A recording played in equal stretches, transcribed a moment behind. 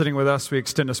Sitting with us, we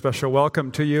extend a special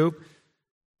welcome to you.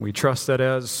 We trust that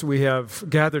as we have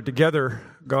gathered together,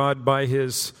 God, by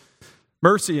His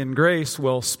mercy and grace,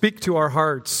 will speak to our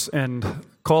hearts and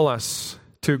call us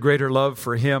to greater love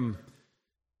for Him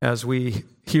as we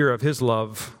hear of His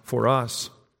love for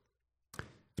us.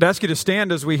 I'd ask you to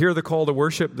stand as we hear the call to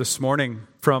worship this morning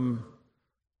from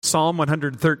Psalm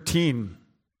 113.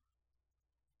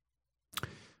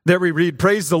 There we read,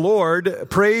 "Praise the Lord,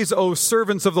 praise, O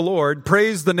servants of the Lord,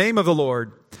 praise the name of the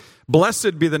Lord.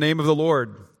 Blessed be the name of the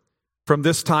Lord, from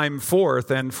this time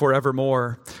forth and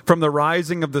forevermore. From the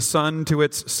rising of the sun to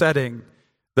its setting,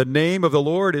 the name of the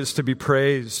Lord is to be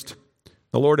praised.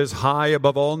 The Lord is high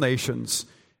above all nations,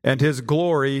 and His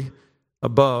glory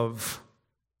above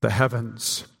the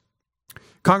heavens."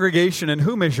 Congregation, in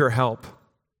whom is your help?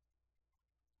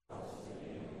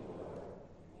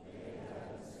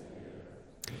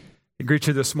 I greet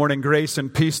you this morning, grace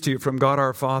and peace to you from God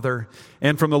our Father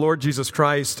and from the Lord Jesus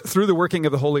Christ through the working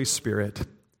of the Holy Spirit.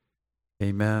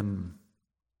 Amen.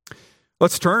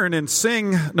 Let's turn and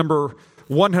sing number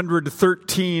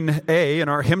 113A in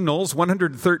our hymnals,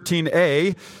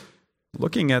 113A,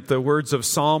 looking at the words of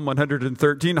Psalm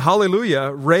 113.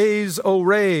 Hallelujah, raise, O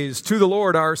raise, to the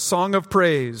Lord our song of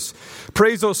praise.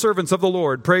 Praise, O servants of the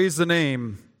Lord, praise the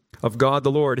name of God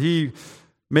the Lord. He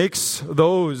makes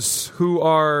those who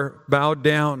are bowed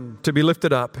down to be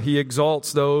lifted up. He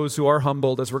exalts those who are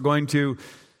humbled. As we're going to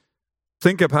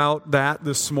think about that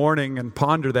this morning and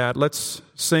ponder that, let's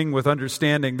sing with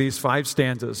understanding these 5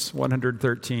 stanzas,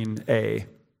 113A.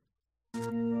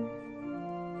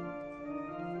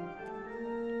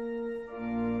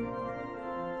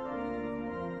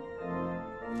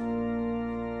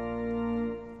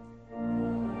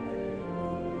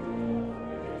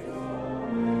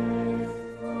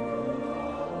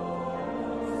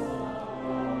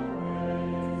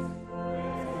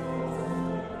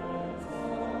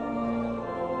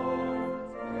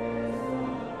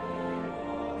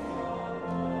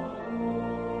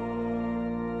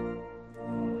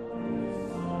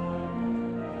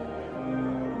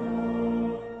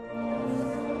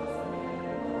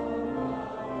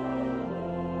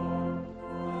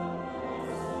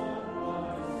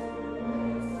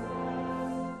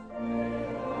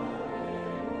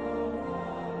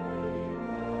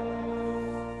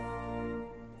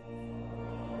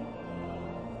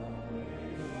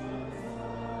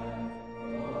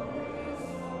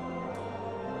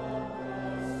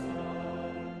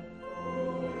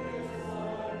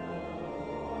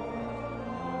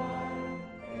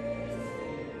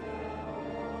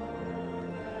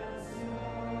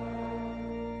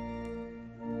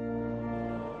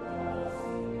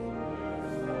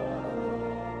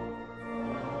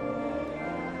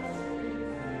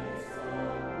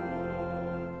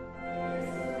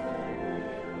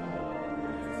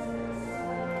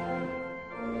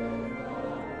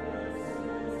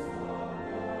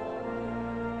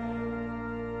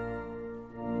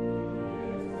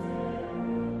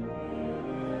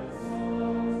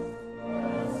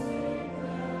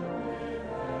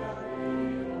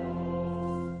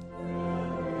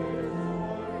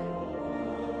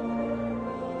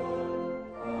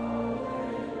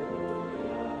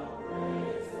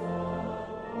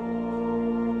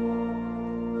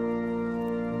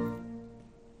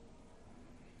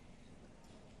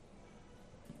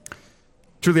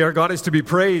 Truly, our God is to be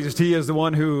praised. He is the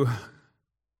one who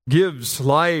gives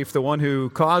life, the one who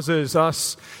causes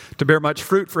us to bear much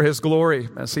fruit for His glory,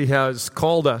 as He has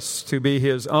called us to be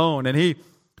His own. And He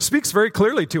speaks very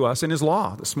clearly to us in His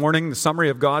law. This morning, the summary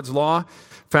of God's law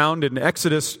found in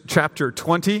Exodus chapter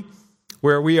 20,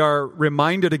 where we are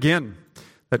reminded again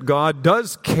that God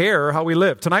does care how we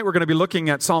live. Tonight we're going to be looking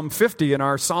at Psalm 50 in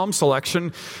our psalm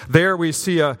selection. There we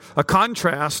see a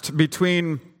contrast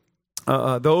between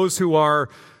those who are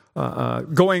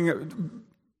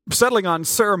settling on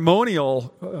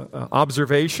ceremonial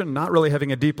observation, not really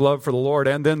having a deep love for the Lord,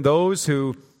 and then those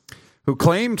who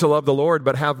claim to love the Lord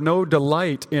but have no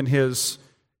delight in His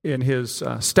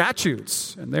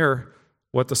statutes. And they're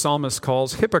what the psalmist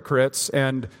calls hypocrites,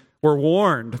 and we're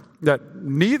warned that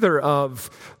neither of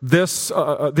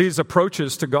these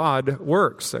approaches to God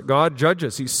works, that God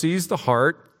judges. He sees the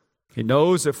heart. He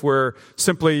knows if we're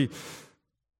simply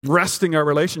resting our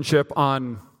relationship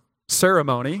on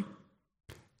ceremony,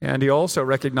 and He also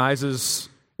recognizes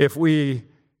if we,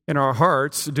 in our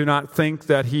hearts, do not think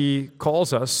that He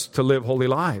calls us to live holy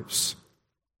lives.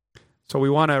 So we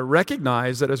want to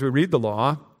recognize that as we read the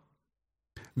law,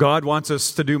 God wants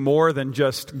us to do more than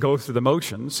just go through the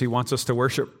motions. He wants us to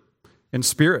worship in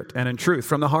spirit and in truth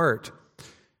from the heart.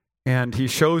 And He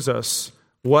shows us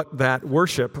what that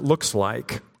worship looks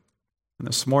like. And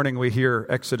this morning we hear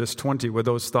Exodus 20 with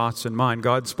those thoughts in mind.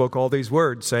 God spoke all these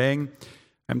words, saying,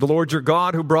 "I am the Lord your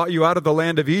God who brought you out of the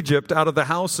land of Egypt, out of the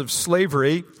house of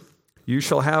slavery. You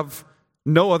shall have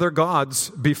no other gods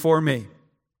before me."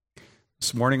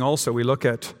 This morning also we look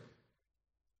at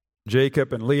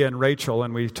Jacob and Leah and Rachel,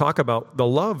 and we talk about the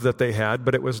love that they had,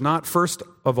 but it was not first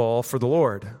of all for the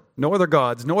Lord. No other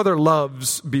gods, no other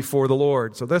loves before the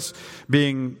Lord. So this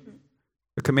being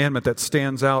the commandment that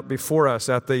stands out before us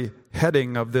at the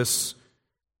heading of this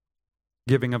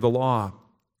giving of the law.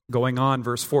 Going on,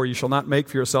 verse 4, "You shall not make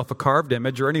for yourself a carved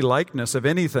image or any likeness of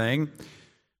anything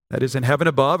that is in heaven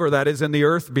above, or that is in the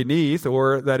earth beneath,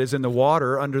 or that is in the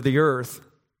water under the earth.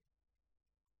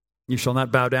 You shall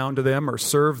not bow down to them or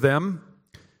serve them.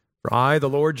 For I, the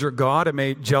Lord your God, am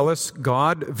a jealous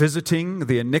God, visiting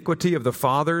the iniquity of the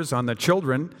fathers on the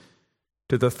children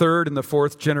to the third and the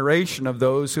fourth generation of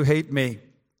those who hate me,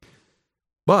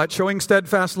 but showing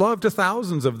steadfast love to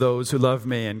thousands of those who love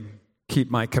me and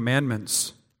keep my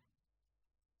commandments.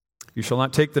 You shall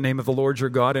not take the name of the Lord your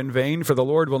God in vain, for the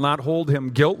Lord will not hold him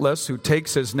guiltless who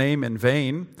takes his name in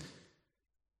vain.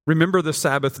 Remember the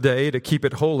Sabbath day to keep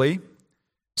it holy.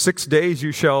 6 days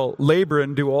you shall labor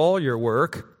and do all your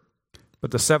work,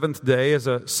 but the seventh day is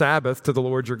a Sabbath to the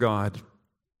Lord your God.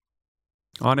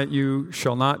 On it you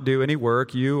shall not do any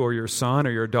work, you or your son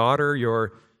or your daughter,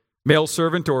 your male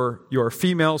servant or your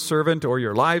female servant, or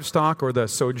your livestock, or the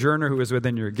sojourner who is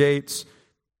within your gates.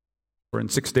 For in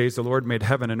 6 days the Lord made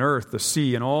heaven and earth, the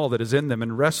sea, and all that is in them,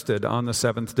 and rested on the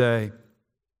seventh day.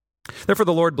 Therefore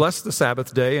the Lord blessed the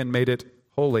Sabbath day and made it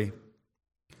holy.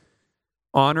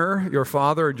 Honor your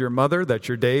father and your mother, that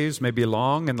your days may be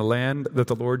long in the land that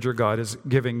the Lord your God is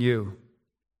giving you.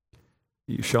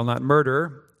 You shall not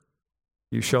murder.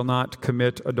 You shall not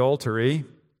commit adultery.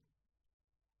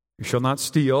 You shall not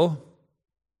steal.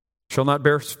 You shall not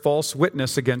bear false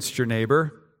witness against your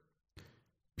neighbor.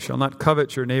 You shall not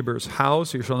covet your neighbor's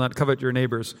house. You shall not covet your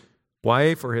neighbor's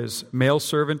wife, or his male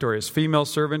servant, or his female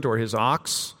servant, or his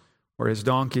ox, or his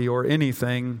donkey, or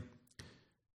anything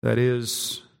that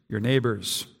is your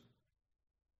neighbor's.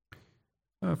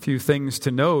 A few things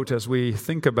to note as we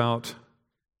think about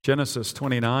Genesis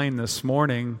 29 this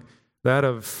morning, that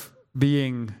of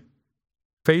being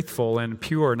faithful and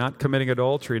pure, not committing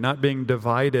adultery, not being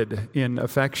divided in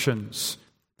affections.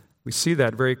 We see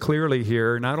that very clearly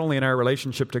here, not only in our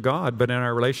relationship to God, but in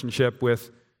our relationship with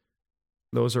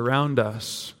those around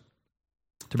us.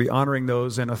 To be honoring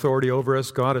those in authority over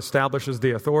us. God establishes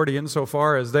the authority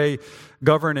insofar as they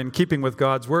govern in keeping with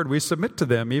God's word. We submit to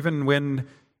them, even when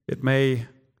it may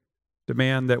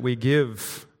demand that we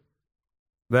give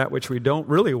that which we don't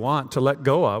really want to let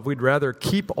go of. We'd rather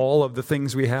keep all of the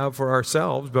things we have for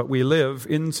ourselves, but we live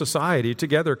in society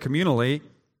together communally,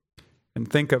 and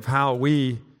think of how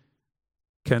we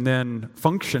can then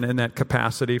function in that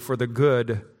capacity for the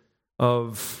good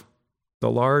of the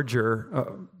larger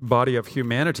body of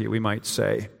humanity, we might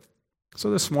say.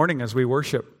 So this morning as we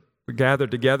worship, we gather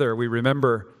together, we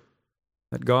remember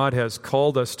that God has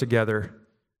called us together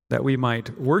that we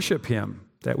might worship him,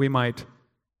 that we might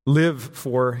live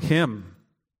for him.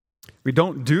 We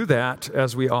don't do that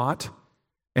as we ought,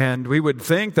 and we would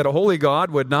think that a holy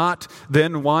God would not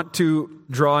then want to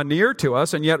draw near to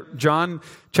us, and yet John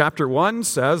chapter 1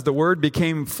 says the Word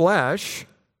became flesh,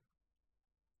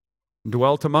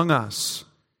 dwelt among us.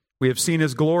 We have seen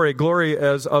his glory, glory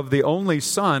as of the only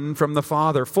Son from the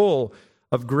Father, full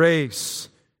of grace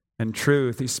and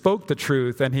truth. He spoke the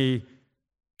truth, and he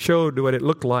showed what it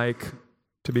looked like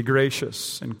to be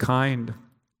gracious and kind.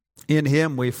 In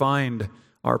him we find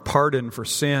our pardon for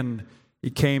sin.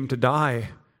 He came to die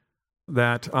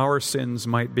that our sins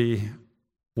might be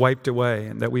wiped away,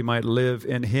 and that we might live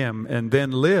in him, and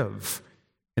then live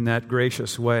in that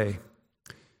gracious way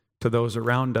to those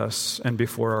around us and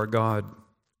before our God.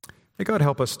 May God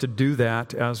help us to do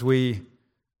that as we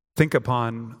think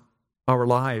upon our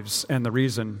lives and the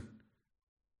reason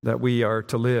that we are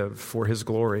to live for his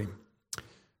glory.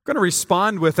 I'm going to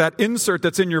respond with that insert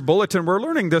that's in your bulletin. We're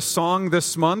learning this song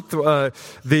this month.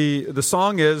 The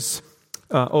song is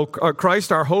O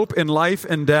Christ, our hope in life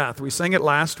and death. We sang it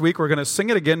last week. We're going to sing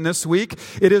it again this week.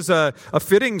 It is a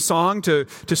fitting song to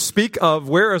speak of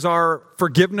where is our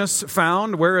forgiveness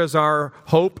found, where is our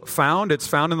hope found. It's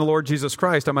found in the Lord Jesus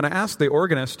Christ. I'm going to ask the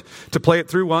organist to play it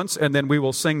through once, and then we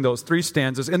will sing those three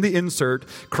stanzas in the insert,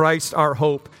 Christ, our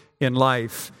hope in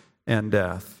life and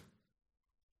death.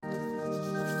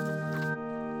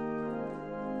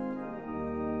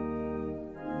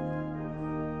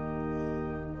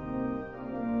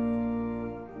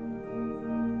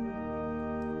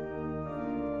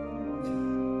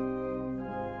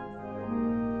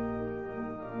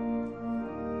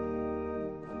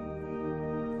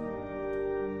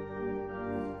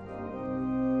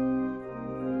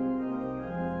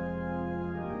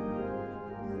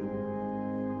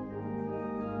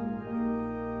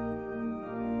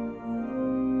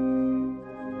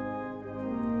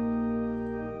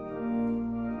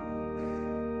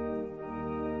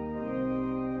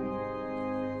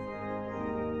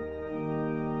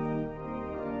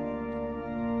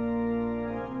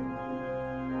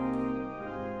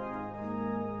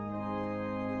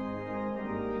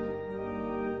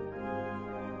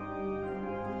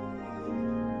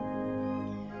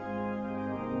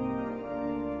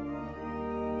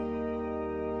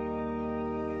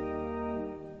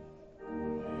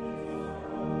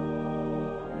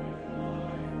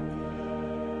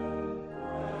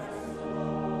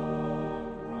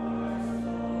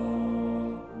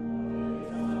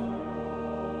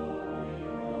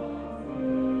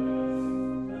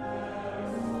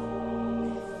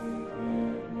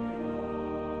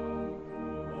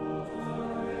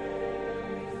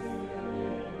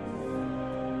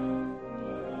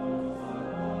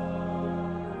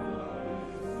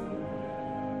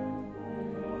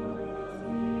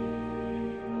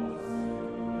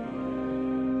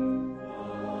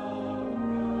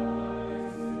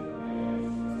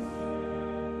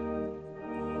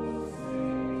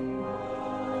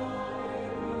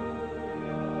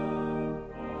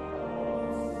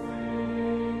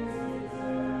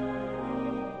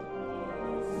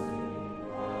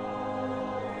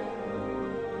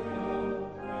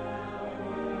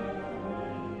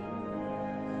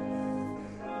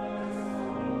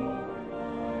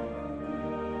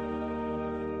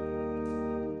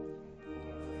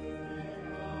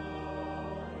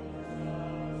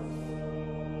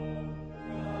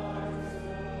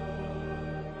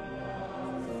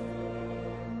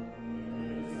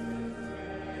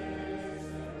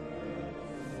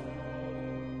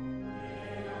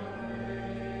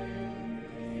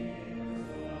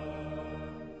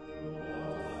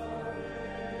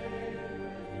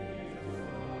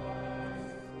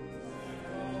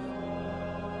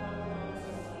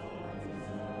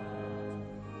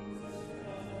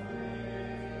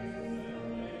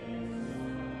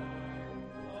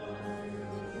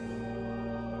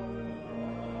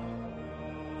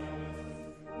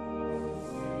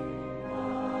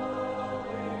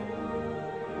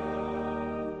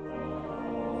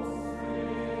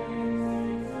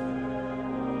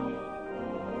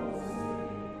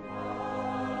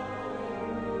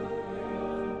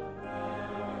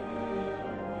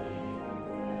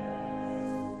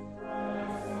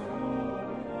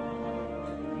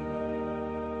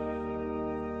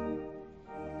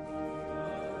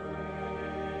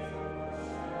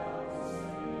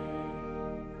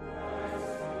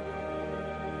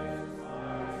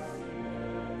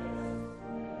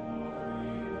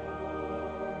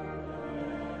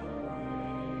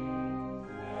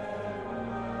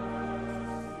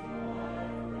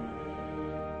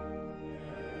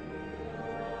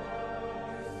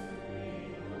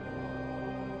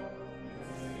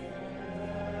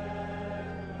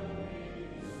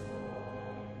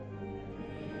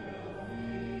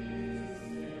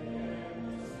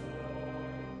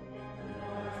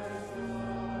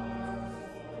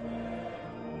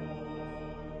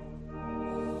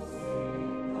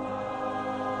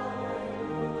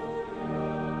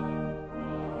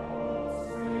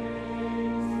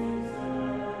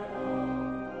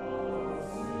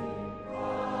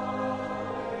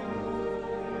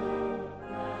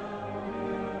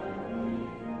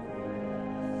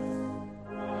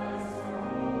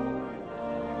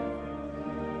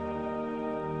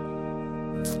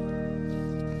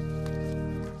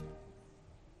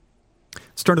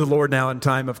 Let's turn to the Lord now in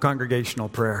time of congregational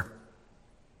prayer.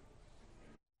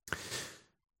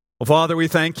 Well, Father, we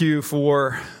thank you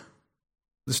for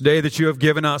this day that you have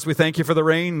given us. We thank you for the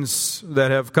rains that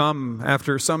have come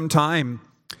after some time.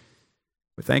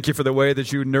 We thank you for the way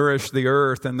that you nourish the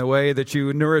earth and the way that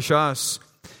you nourish us,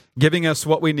 giving us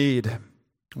what we need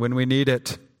when we need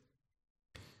it.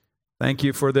 Thank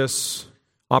you for this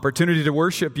opportunity to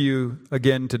worship you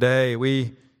again today.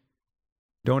 We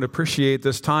don't appreciate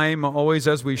this time always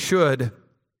as we should,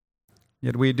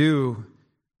 yet we do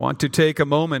want to take a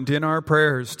moment in our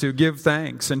prayers to give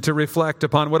thanks and to reflect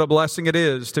upon what a blessing it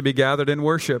is to be gathered in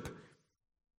worship.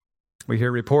 We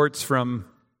hear reports from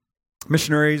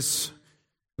missionaries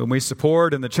whom we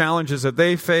support and the challenges that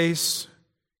they face,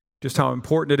 just how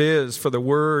important it is for the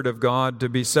Word of God to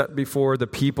be set before the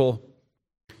people.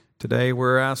 Today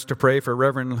we're asked to pray for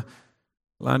Reverend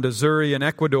Landazuri in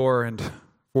Ecuador and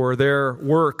for their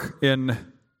work in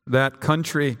that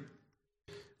country.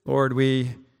 Lord,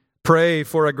 we pray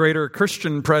for a greater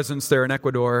Christian presence there in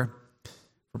Ecuador,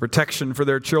 for protection for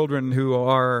their children who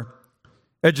are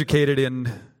educated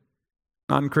in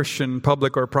non-Christian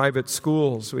public or private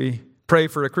schools. We pray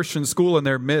for a Christian school in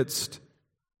their midst.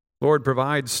 Lord,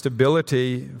 provide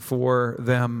stability for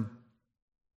them,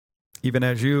 even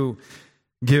as you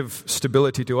give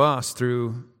stability to us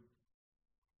through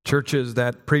churches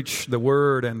that preach the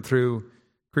Word and through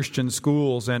Christian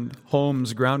schools and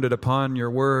homes grounded upon your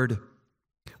Word.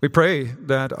 We pray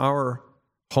that our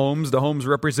homes, the homes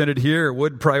represented here,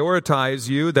 would prioritize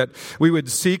you, that we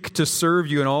would seek to serve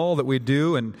you in all that we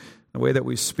do and the way that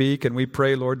we speak. And we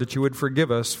pray, Lord, that you would forgive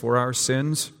us for our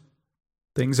sins,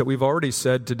 things that we've already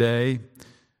said today,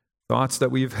 thoughts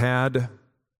that we've had,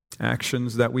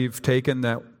 actions that we've taken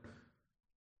that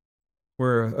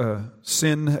were a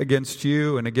sin against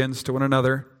you and against one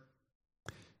another.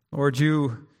 Lord,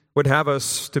 you would have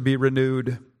us to be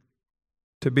renewed,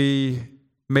 to be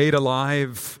made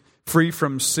alive, free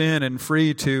from sin and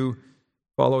free to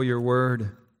follow your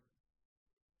word.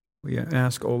 We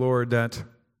ask, O Lord, that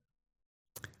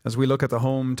as we look at the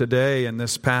home today and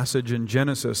this passage in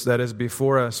Genesis that is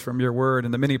before us from your word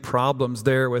and the many problems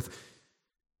there with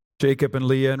Jacob and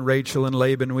Leah and Rachel and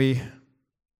Laban, we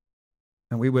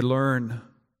would learn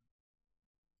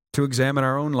to examine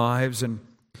our own lives and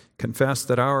confess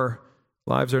that our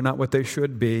lives are not what they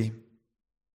should be.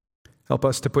 Help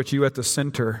us to put you at the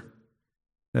center,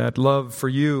 that love for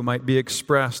you might be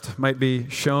expressed, might be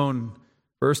shown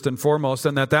first and foremost,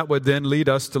 and that would then lead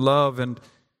us to love and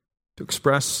to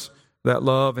express that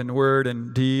love in word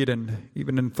and deed and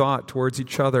even in thought towards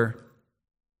each other.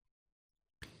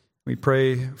 We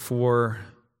pray for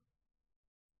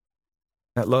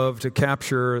that love to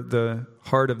capture the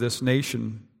heart of this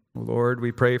nation. Lord,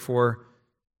 we pray for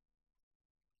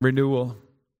renewal.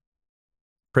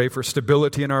 Pray for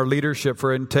stability in our leadership,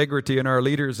 for integrity in our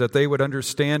leaders, that they would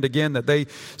understand again that they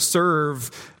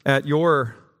serve at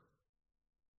your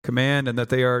command and that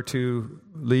they are to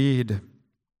lead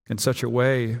in such a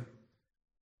way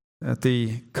that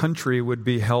the country would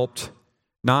be helped,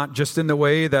 not just in the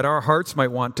way that our hearts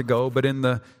might want to go, but in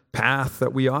the path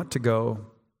that we ought to go.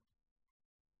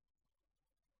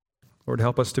 Lord,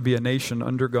 help us to be a nation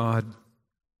under God.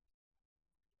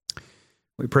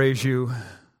 We praise you,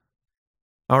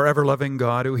 our ever-loving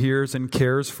God who hears and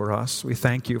cares for us. We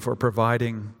thank you for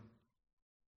providing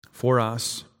for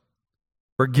us,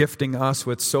 for gifting us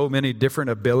with so many different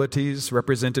abilities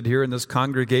represented here in this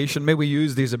congregation. May we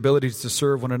use these abilities to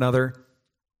serve one another.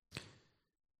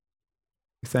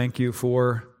 We thank you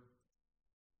for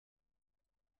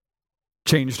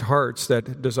changed hearts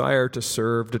that desire to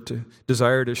serve, to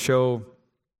desire to show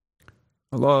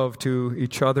love to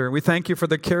each other. We thank you for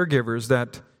the caregivers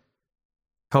that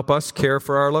help us care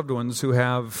for our loved ones who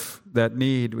have that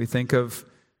need. We think of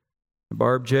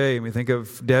Barb J, and we think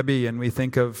of Debbie, and we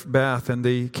think of Beth and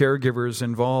the caregivers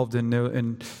involved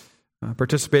in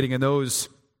participating in those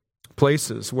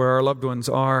places where our loved ones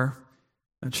are,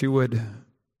 that you would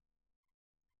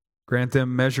grant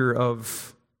them measure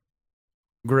of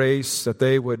grace, that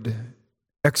they would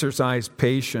exercise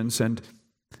patience and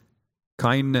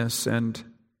kindness and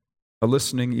a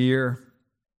listening ear,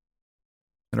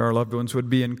 and our loved ones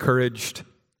would be encouraged.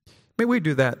 May we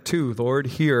do that too, Lord,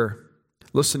 here,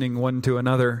 listening one to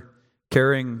another,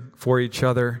 caring for each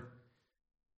other.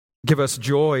 Give us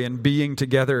joy in being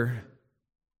together.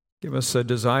 Give us a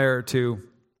desire to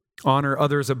honor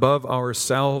others above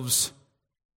ourselves,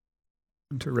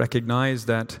 and to recognize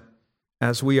that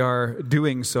as we are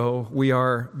doing so, we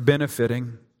are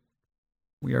benefiting.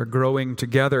 We are growing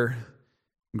together,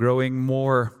 growing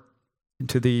more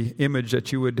into the image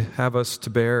that you would have us to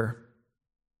bear.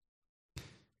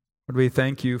 Lord, we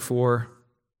thank you for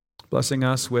blessing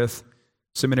us with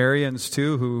seminarians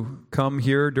too who come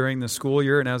here during the school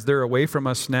year, and as they're away from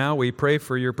us now, we pray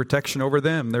for your protection over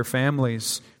them, their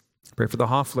families. Pray for the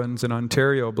Hofflands in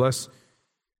Ontario. Bless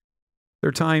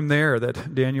their time there,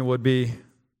 that Daniel would be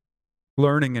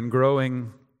learning and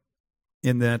growing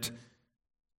in that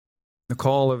the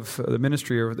call of the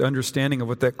ministry, or the understanding of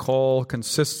what that call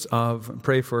consists of. And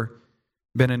pray for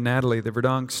Ben and Natalie, the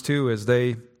Verdonks too, as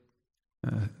they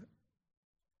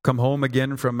come home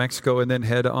again from Mexico and then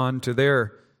head on to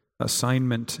their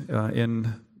assignment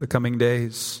in the coming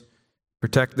days.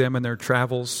 Protect them in their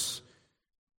travels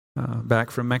back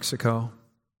from Mexico.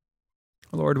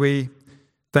 Lord, we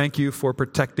thank you for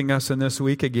protecting us in this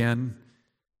week again,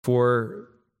 for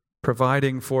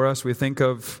providing for us. We think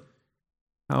of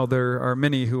how there are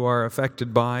many who are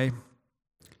affected by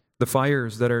the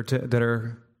fires that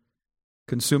are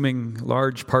consuming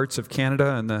large parts of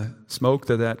Canada, and the smoke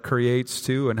that creates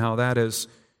too, and how that has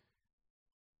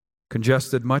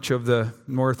congested much of the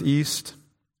northeast.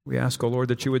 We ask, O Lord,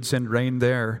 that you would send rain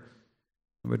there,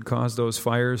 would cause those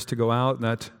fires to go out, and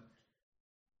that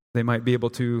they might be able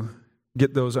to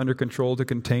get those under control, to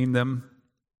contain them.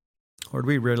 Lord,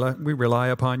 we rely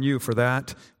upon you for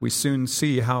that. We soon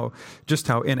see just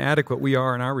how inadequate we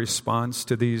are in our response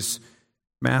to these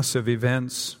massive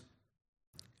events.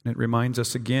 And it reminds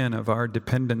us again of our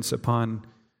dependence upon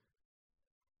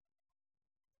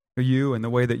you and the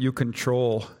way that you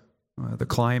control the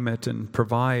climate and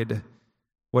provide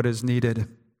what is needed.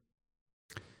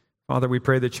 Father, we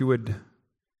pray that you would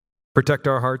protect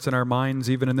our hearts and our minds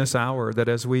even in this hour, that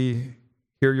as we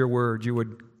hear your word, you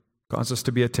would cause us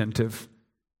to be attentive,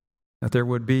 that there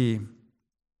would be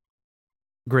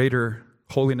greater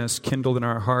holiness kindled in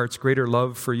our hearts, greater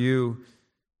love for you,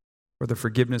 for the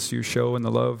forgiveness you show and the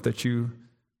love that you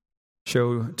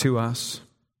show to us.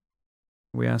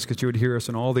 We ask that you would hear us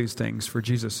in all these things for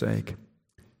Jesus' sake.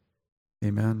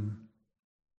 Amen.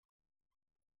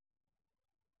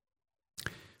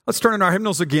 Let's turn in our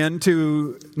hymnals again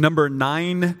to number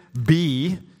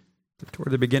 9B.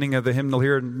 Toward the beginning of the hymnal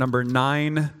here, number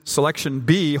 9, selection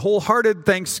B, Wholehearted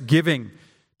Thanksgiving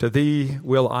to Thee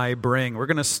Will I Bring. We're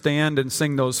going to stand and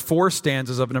sing those 4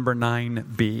 stanzas of number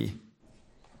 9B.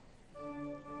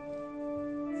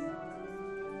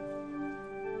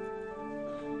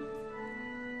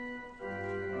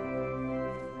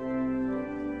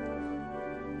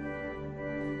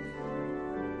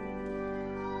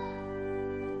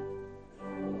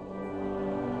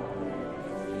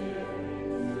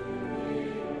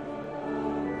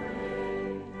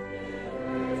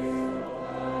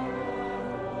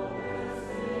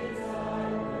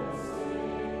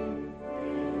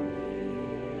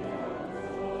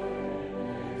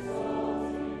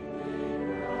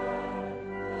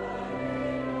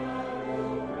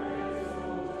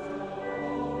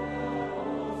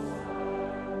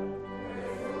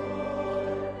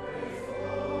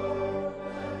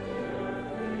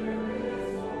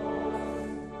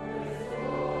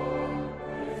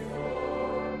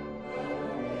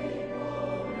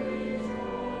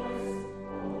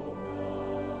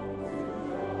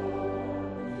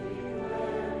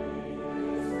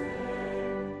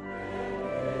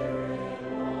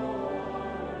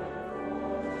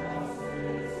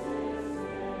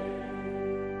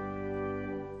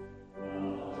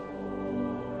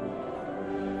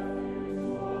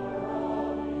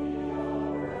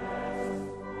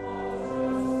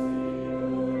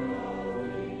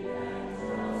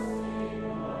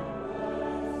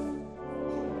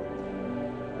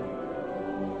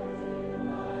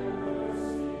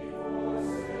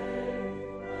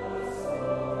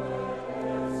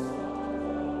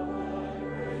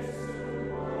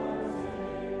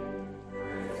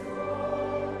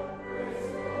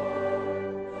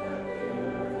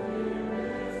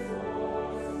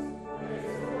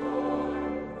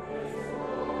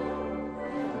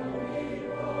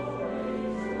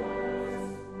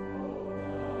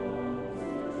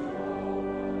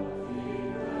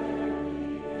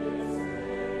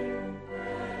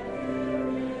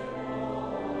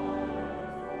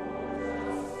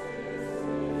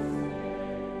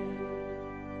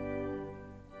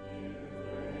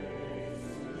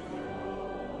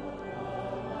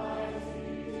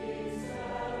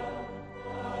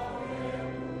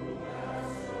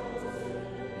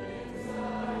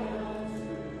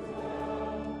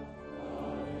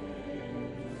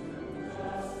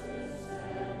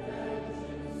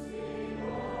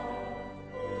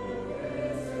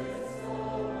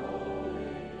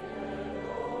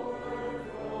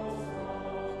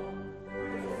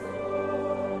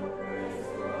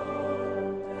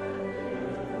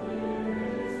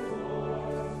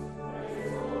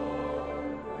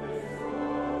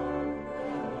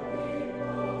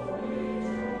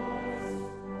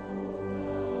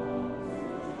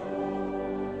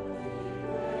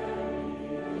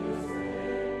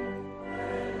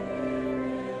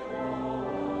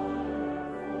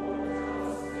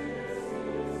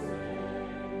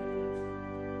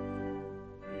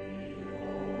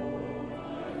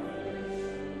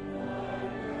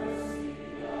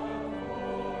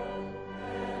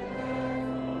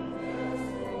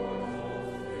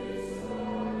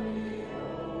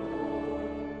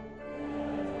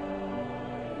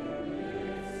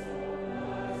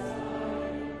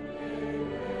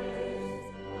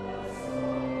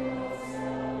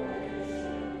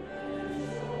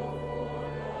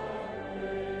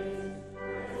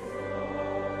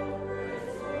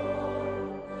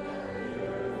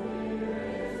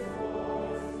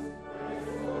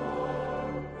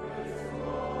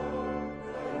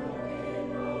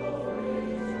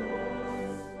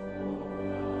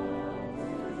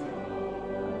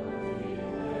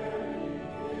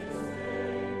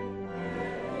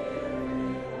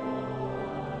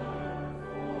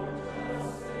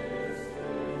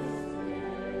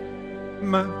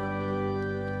 him.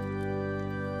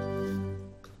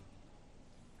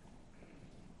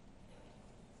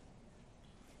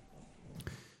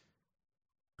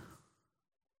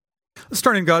 Let's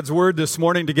turn in God's Word this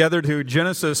morning together to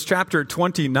Genesis chapter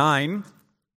 29.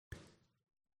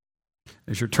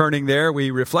 As you're turning there,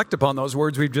 we reflect upon those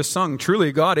words we've just sung.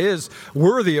 Truly, God is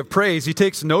worthy of praise. He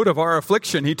takes note of our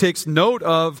affliction. He takes note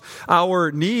of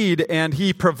our need, and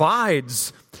He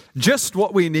provides just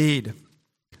what we need.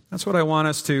 That's what I want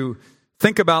us to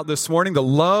think about this morning, the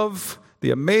love,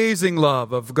 the amazing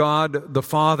love of God the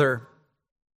Father,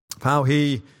 how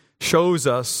He shows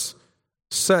us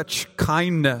such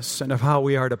kindness, and of how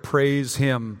we are to praise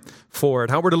Him for it,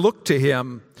 how we're to look to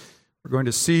Him. We're going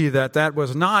to see that that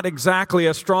was not exactly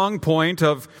a strong point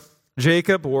of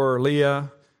Jacob or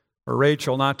Leah or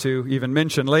Rachel, not to even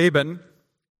mention Laban,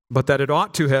 but that it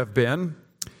ought to have been.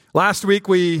 Last week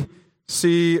we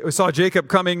saw Jacob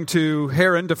coming to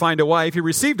Haran to find a wife. He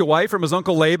received a wife from his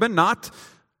uncle Laban, not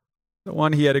the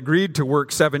one he had agreed to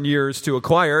work 7 years to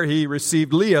acquire. He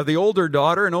received Leah, the older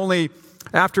daughter, and only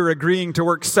after agreeing to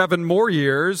work 7 more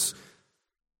years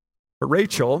for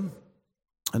Rachel,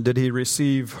 and did he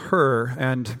receive her.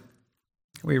 And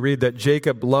we read that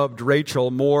Jacob loved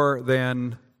Rachel more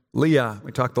than Leah.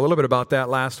 We talked a little bit about that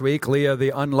last week. Leah, the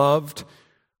unloved,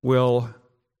 will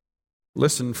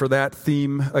listen for that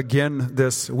theme again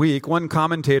this week. One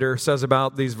commentator says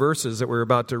about these verses that we're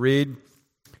about to read,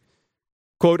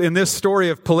 quote, "In this story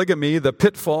of polygamy, the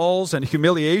pitfalls and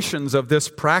humiliations of this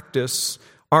practice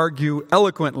argue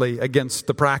eloquently against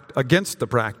the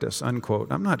practice," unquote.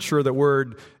 I'm not sure the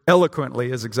word eloquently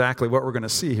is exactly what we're going to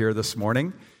see here this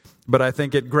morning, but I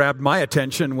think it grabbed my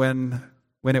attention when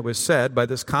it was said by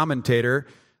this commentator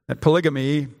that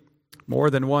polygamy, more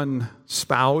than one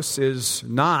spouse, is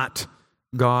not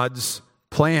God's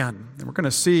plan. And we're going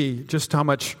to see just how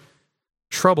much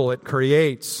trouble it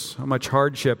creates, how much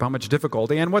hardship, how much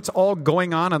difficulty, and what's all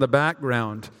going on in the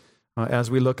background as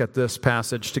we look at this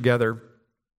passage together.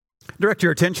 Direct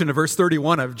your attention to verse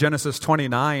 31 of Genesis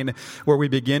 29, where we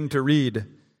begin to read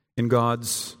in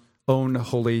God's own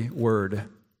holy word.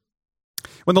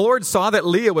 "When the Lord saw that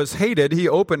Leah was hated, He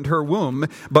opened her womb,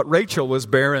 but Rachel was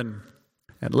barren.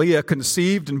 And Leah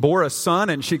conceived and bore a son,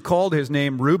 and she called his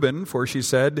name Reuben, for she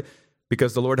said,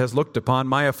 'Because the Lord has looked upon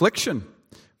my affliction,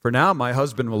 for now my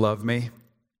husband will love me.'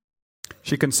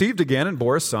 She conceived again and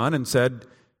bore a son, and said,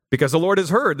 'Because the Lord has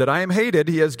heard that I am hated,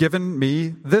 He has given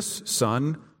me this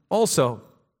son also.'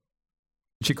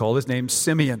 She called his name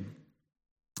Simeon.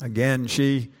 Again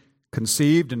she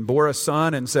conceived and bore a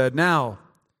son, and said, 'Now,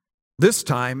 this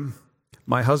time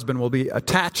my husband will be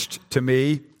attached to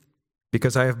me,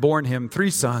 because I have borne him 3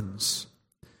 sons.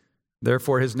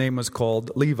 Therefore his name was called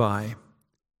Levi.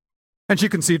 And she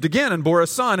conceived again and bore a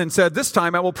son, and said, 'This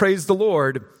time I will praise the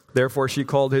Lord.' Therefore she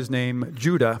called his name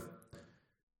Judah.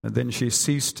 And then she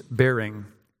ceased bearing.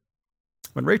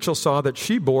 When Rachel saw that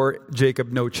she bore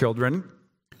Jacob no children,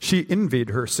 she envied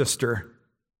her sister.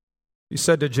 She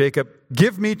said to Jacob,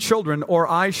 'Give me children, or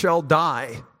I shall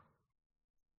die.'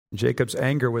 Jacob's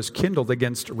anger was kindled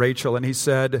against Rachel, and he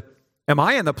said, 'Am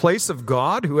I in the place of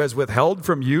God, who has withheld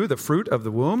from you the fruit of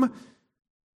the womb?'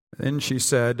 Then she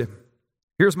said,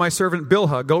 'Here's my servant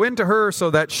Bilhah. Go into her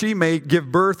so that she may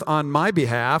give birth on my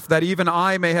behalf, that even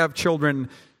I may have children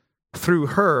through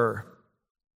her.'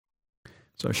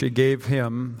 So she gave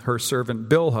him her servant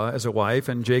Bilhah as a wife,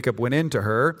 and Jacob went in to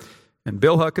her, and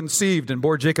Bilhah conceived and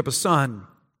bore Jacob a son.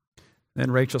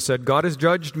 Then Rachel said, 'God has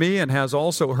judged me and has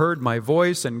also heard my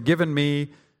voice and given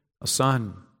me a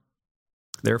son.'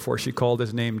 Therefore she called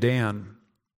his name Dan.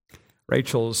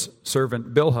 Rachel's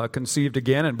servant Bilhah conceived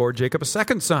again and bore Jacob a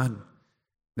second son.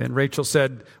 Then Rachel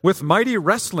said, 'With mighty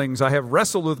wrestlings I have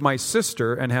wrestled with my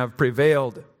sister and have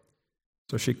prevailed.'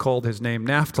 So she called his name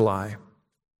Naphtali.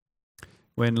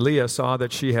 When Leah saw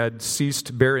that she had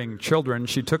ceased bearing children,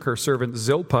 she took her servant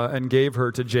Zilpah and gave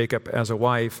her to Jacob as a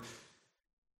wife.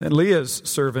 Then Leah's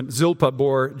servant Zilpah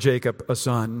bore Jacob a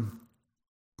son.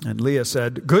 And Leah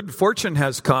said, 'Good fortune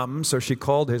has come,' so she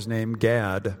called his name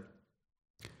Gad.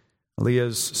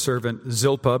 Leah's servant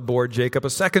Zilpah bore Jacob a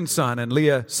second son, and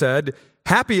Leah said,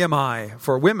 'Happy am I,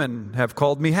 for women have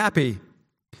called me happy.'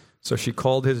 So she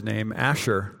called his name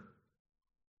Asher.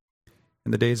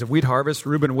 In the days of wheat harvest,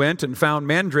 Reuben went and found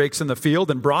mandrakes in the field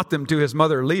and brought them to his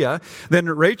mother Leah. Then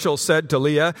Rachel said to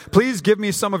Leah, 'Please give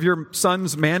me some of your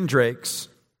son's mandrakes.'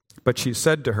 But she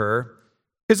said to her,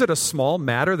 'Is it a small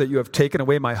matter that you have taken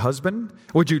away my husband?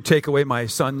 Would you take away my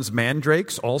son's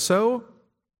mandrakes also?'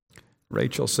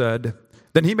 Rachel said,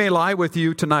 'Then he may lie with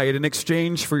you tonight in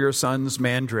exchange for your son's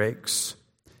mandrakes.'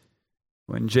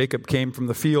 When Jacob came from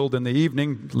the field in the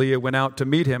evening, Leah went out to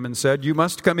meet him and said, "You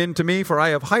must come in to me, for I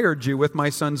have hired you with my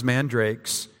son's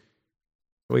mandrakes."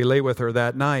 So he lay with her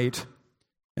that night.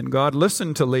 And God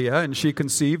listened to Leah, and she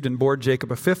conceived and bore Jacob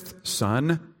a fifth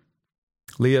son.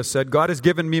 Leah said, "God has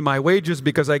given me my wages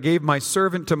because I gave my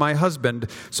servant to my husband."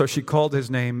 So she called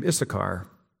his name Issachar.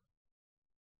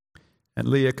 And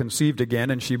Leah conceived again,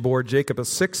 and she bore Jacob a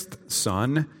sixth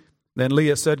son. Then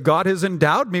Leah said, "God has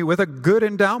endowed me with a good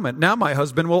endowment. Now my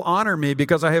husband will honor me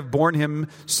because I have borne him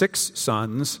 6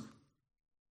 sons."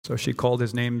 So she called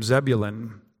his name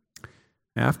Zebulun.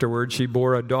 Afterward she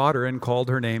bore a daughter and called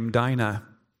her name Dinah.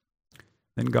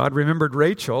 Then God remembered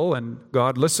Rachel, and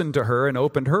God listened to her and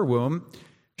opened her womb.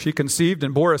 She conceived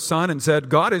and bore a son and said,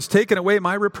 "God has taken away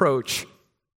my reproach."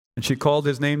 And she called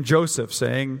his name Joseph,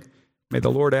 saying, "May the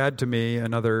Lord add to me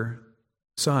another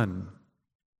son."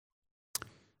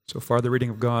 So far, the reading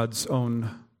of God's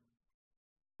own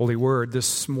holy word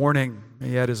this morning.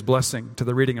 May He add His blessing to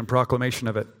the reading and proclamation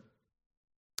of it.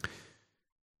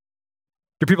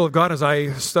 Dear people of God, as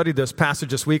I studied this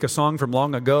passage this week, a song from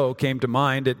long ago came to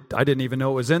mind. I didn't even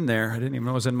know it was in there. I didn't even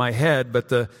know it was in my head. But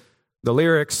the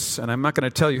lyrics, and I'm not going to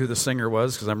tell you who the singer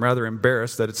was because I'm rather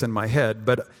embarrassed that it's in my head.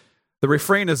 But the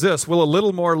refrain is this: "Will a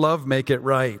little more love make it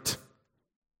right?"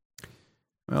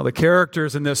 Well, the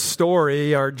characters in this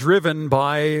story are driven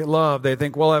by love. They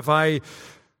think, well, if I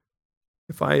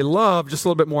love just a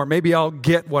little bit more, maybe I'll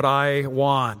get what I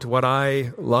want, what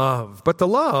I love. But the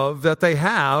love that they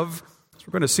have, as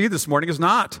we're going to see this morning, is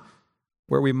not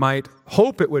where we might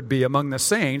hope it would be among the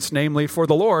saints, namely for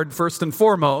the Lord first and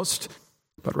foremost,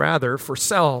 but rather for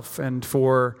self and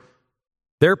for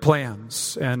their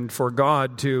plans and for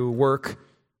God to work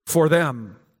for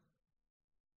them.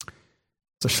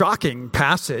 It's a shocking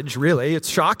passage, really. It's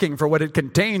shocking for what it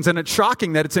contains, and it's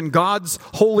shocking that it's in God's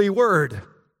holy word.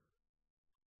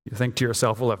 You think to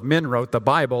yourself, well, if men wrote the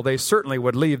Bible, they certainly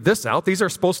would leave this out. These are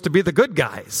supposed to be the good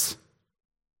guys.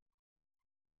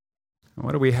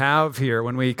 What do we have here?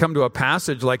 When we come to a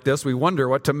passage like this, we wonder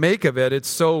what to make of it. It's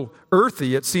so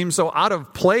earthy. It seems so out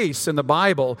of place in the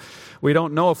Bible. We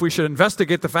don't know if we should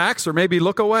investigate the facts or maybe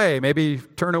look away, maybe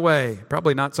turn away.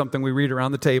 Probably not something we read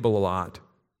around the table a lot.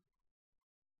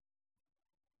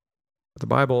 The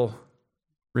Bible,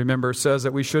 remember, says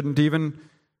that we shouldn't even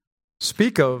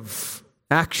speak of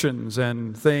actions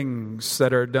and things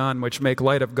that are done which make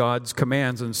light of God's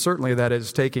commands, and certainly that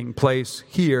is taking place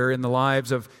here in the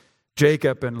lives of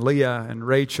Jacob and Leah and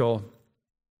Rachel.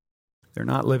 They're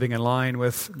not living in line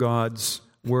with God's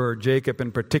word. Jacob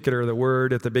in particular, the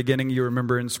word at the beginning, you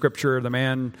remember in Scripture, the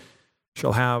man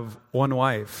shall have one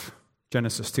wife,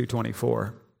 Genesis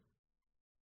 2:24.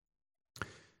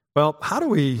 Well, how do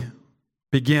we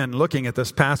begin looking at this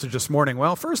passage this morning?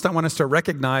 Well, first I want us to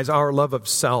recognize our love of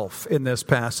self in this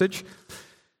passage.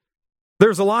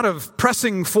 There's a lot of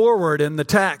pressing forward in the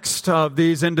text of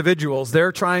these individuals.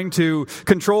 They're trying to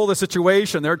control the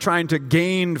situation. They're trying to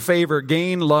gain favor,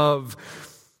 gain love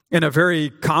in a very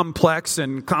complex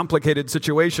and complicated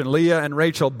situation. Leah and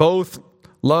Rachel both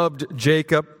loved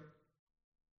Jacob,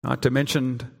 not to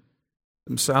mention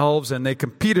themselves, and they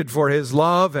competed for his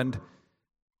love. And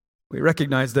we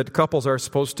recognize that couples are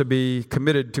supposed to be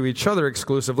committed to each other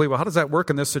exclusively. Well, how does that work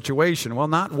in this situation? Well,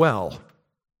 not well.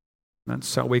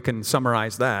 That's how we can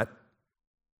summarize that.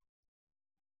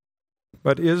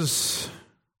 But the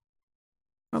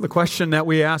question that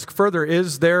we ask further,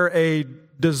 is there a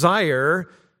desire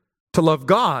to love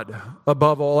God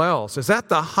above all else? Is that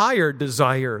the higher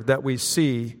desire that we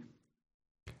see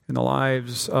in the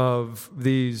lives of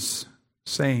these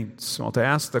saints? Well, to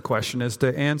ask the question is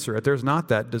to answer it. There's not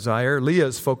that desire.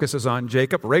 Leah's focus is on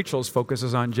Jacob. Rachel's focus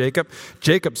is on Jacob.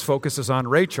 Jacob's focus is on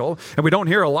Rachel. And we don't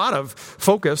hear a lot of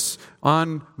focus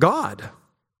on God,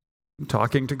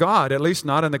 talking to God, at least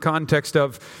not in the context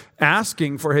of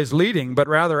asking for His leading, but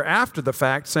rather after the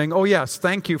fact saying, oh yes,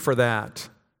 thank you for that.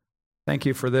 Thank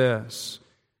you for this.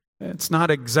 It's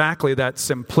not exactly that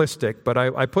simplistic, but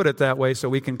I put it that way so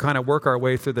we can kind of work our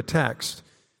way through the text.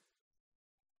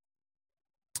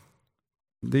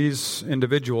 These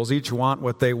individuals each want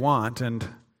what they want, and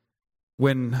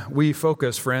when we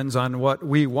focus, friends, on what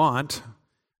we want,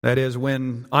 that is,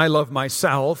 when I love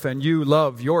myself and you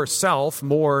love yourself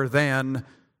more than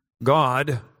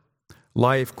God,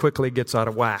 life quickly gets out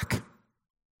of whack,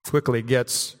 quickly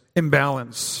gets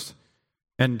imbalanced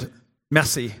and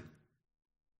messy.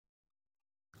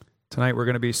 Tonight we're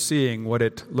going to be seeing what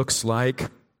it looks like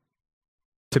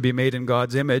to be made in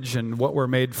God's image and what we're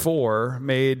made for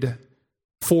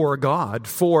God,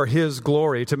 for His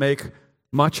glory, to make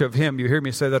much of Him. You hear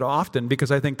me say that often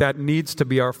because I think that needs to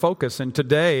be our focus. And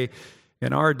today,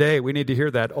 In our day, we need to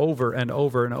hear that over and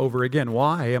over and over again.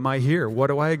 Why am I here? What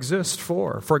do I exist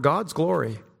for? For God's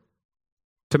glory,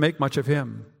 to make much of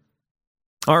Him.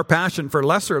 Our passion for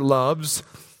lesser loves,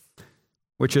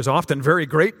 which is often very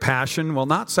great passion, will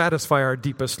not satisfy our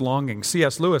deepest longing.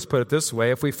 C.S. Lewis put it this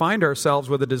way: if we find ourselves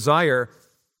with a desire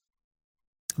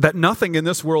that nothing in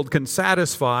this world can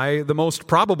satisfy, the most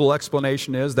probable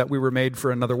explanation is that we were made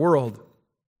for another world.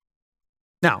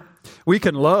 Now, we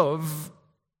can love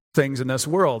things in this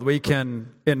world. We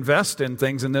can invest in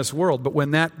things in this world. But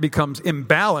when that becomes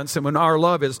imbalanced and when our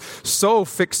love is so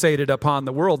fixated upon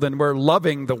the world, then we're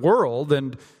loving the world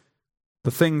and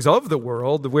the things of the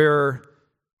world, we're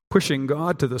pushing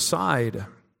God to the side.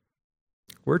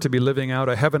 We're to be living out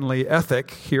a heavenly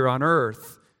ethic here on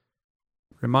earth,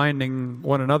 reminding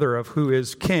one another of who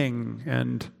is king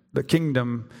and the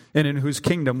kingdom, and in whose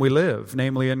kingdom we live,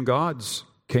 namely in God's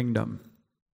kingdom.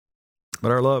 But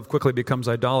our love quickly becomes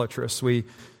idolatrous. We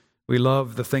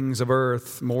love the things of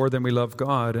earth more than we love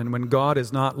God. And when God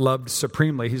is not loved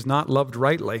supremely, He's not loved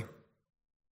rightly.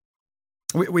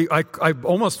 I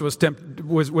almost was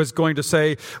going to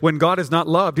say, when God is not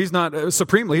loved, He's not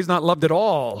supremely, He's not loved at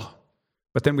all.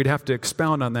 But then we'd have to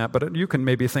expound on that. But you can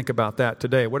maybe think about that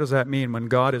today. What does that mean when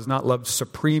God is not loved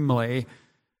supremely?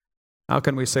 How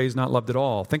can we say He's not loved at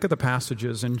all? Think of the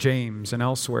passages in James and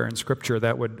elsewhere in Scripture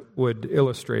that would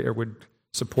illustrate or would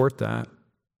support that.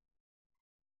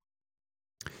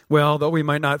 Well, though we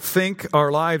might not think our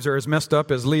lives are as messed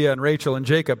up as Leah and Rachel and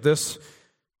Jacob, this,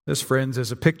 friends,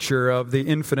 is a picture of the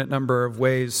infinite number of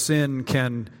ways sin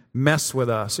can mess with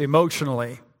us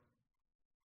emotionally,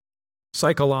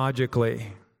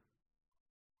 psychologically,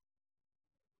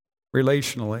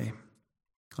 relationally.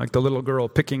 Like the little girl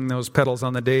picking those petals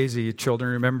on the daisy.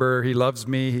 Children, remember, he loves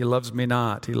me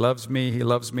not. He loves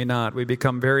me not. We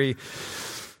become very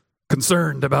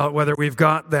concerned about whether we've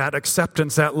got that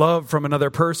acceptance, that love from another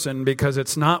person, because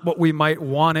it's not what we might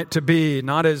want it to be,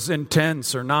 not as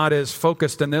intense or not as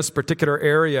focused in this particular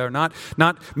area, or not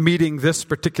meeting this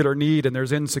particular need, and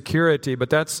there's insecurity. But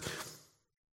that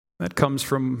comes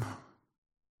from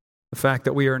the fact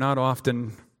that we are not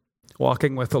often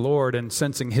walking with the Lord and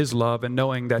sensing His love and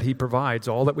knowing that He provides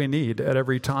all that we need at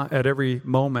every time, at every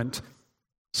moment,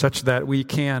 such that we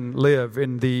can live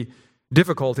in the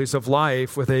difficulties of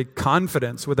life with a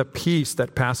confidence, with a peace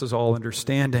that passes all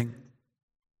understanding.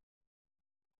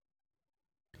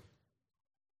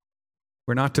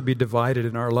 We're not to be divided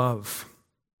in our love.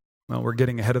 Well, we're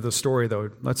getting ahead of the story,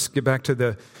 though. Let's get back to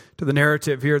the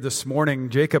narrative here this morning.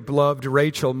 Jacob loved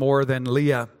Rachel more than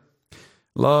Leah.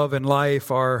 Love and life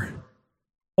are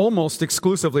almost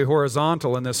exclusively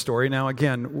horizontal in this story. Now,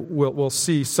 again, we'll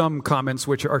see some comments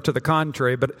which are to the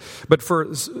contrary, but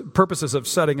for purposes of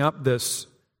setting up this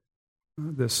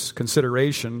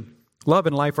consideration, love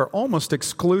and life are almost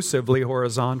exclusively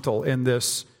horizontal in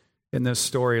this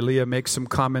story. Leah makes some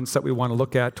comments that we want to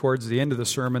look at towards the end of the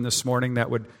sermon this morning that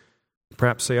would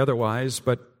perhaps say otherwise,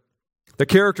 but the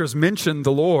characters mention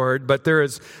the Lord, but there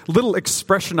is little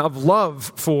expression of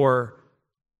love for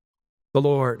the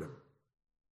Lord,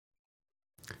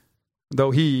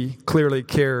 though He clearly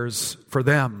cares for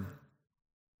them.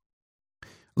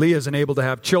 Leah isn't able to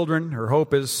have children. Her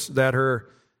hope is that her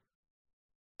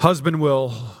husband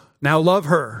will now love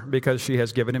her because she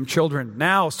has given him children.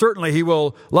 Now, certainly he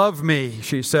will love me,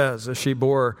 she says, as she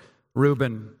bore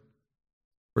Reuben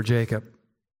for Jacob.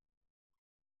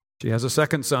 She has a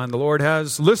second son. The Lord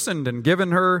has listened and given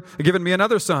me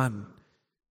another son.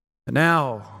 And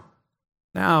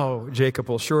now Jacob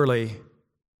will surely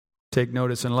take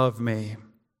notice and love me.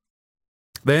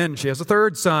 Then she has a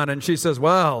third son, and she says,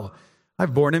 well,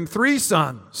 I've borne him 3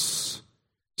 sons.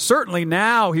 Certainly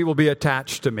now he will be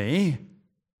attached to me.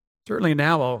 Certainly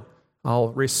now I'll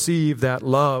receive that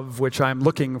love which I'm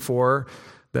looking for,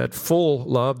 that full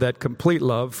love, that complete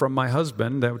love from my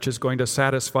husband, that which is going to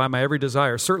satisfy my every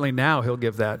desire. Certainly now He'll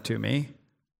give that to me.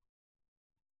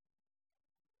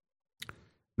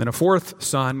 Then a 4th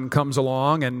son comes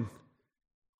along, and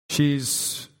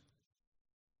it's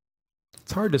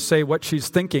hard to say what she's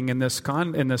thinking in this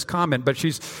comment, but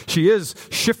she is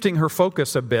shifting her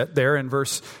focus a bit there in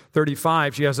verse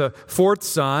 35. She has a 4th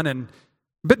son, and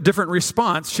a bit different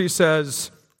response. She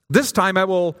says, this time I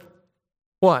will,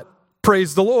 what?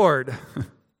 Praise the Lord.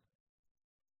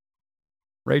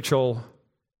 Rachel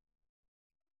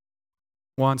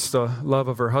wants the love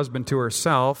of her husband to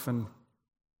herself, and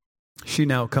she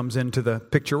now comes into the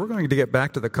picture. We're going to get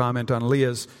back to the comment on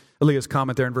Leah's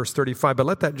comment there in verse 35, but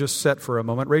let that just set for a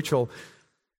moment. Rachel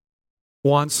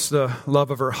wants the love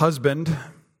of her husband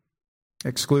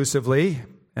exclusively,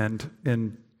 and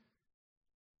in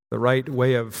the right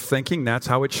way of thinking. That's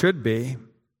how it should be.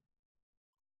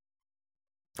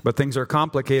 But things are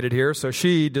complicated here, so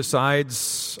she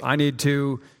decides, I need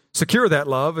to secure that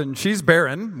love, and she's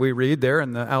barren, we read there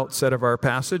in the outset of our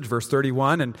passage, verse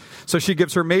 31. And so she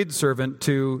gives her maidservant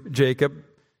to Jacob,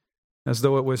 as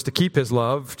though it was to keep his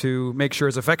love, to make sure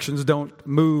his affections don't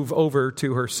move over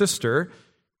to her sister.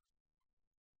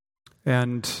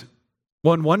 And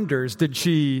one wonders, did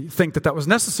she think that was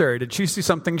necessary? Did she see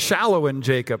something shallow in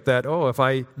Jacob that, if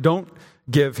I don't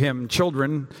give him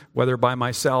children, whether by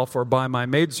myself or by my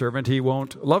maidservant, he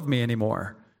won't love me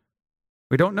anymore?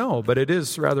 We don't know, but it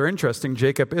is rather interesting.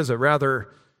 Jacob is a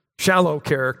rather shallow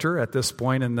character at this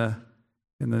point in the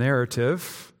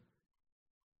narrative.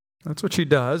 That's what she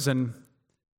does, and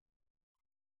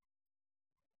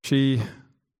she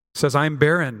says, I'm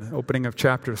barren, opening of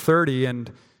chapter 30,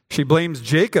 and she blames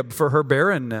Jacob for her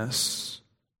barrenness.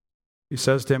 He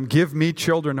says to him, give me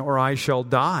children or I shall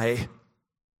die.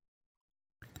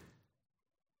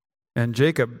 And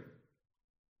Jacob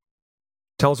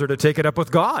tells her to take it up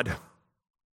with God.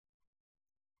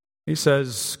 He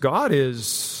says, God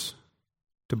is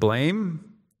to blame.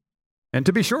 And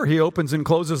to be sure, he opens and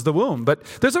closes the womb. But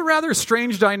there's a rather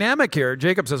strange dynamic here.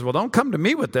 Jacob says, well, don't come to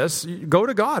me with this. Go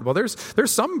to God. Well, there's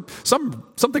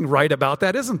something right about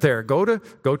that, isn't there? Go to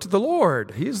the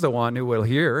Lord. He's the one who will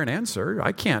hear and answer.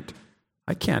 I can't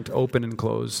open and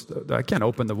close. I can't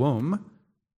open the womb.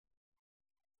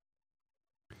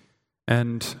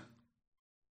 And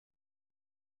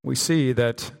we see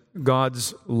that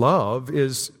God's love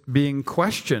is being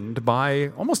questioned by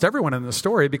almost everyone in the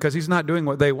story because he's not doing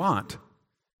what they want.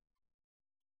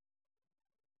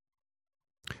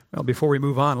 Well, before we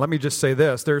move on, let me just say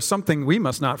this. There's something we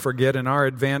must not forget in our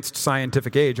advanced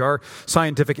scientific age. Our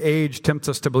scientific age tempts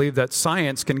us to believe that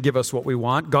science can give us what we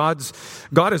want. God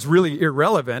is really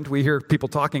irrelevant. We hear people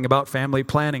talking about family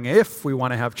planning, if we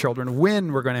want to have children,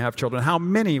 when we're going to have children, how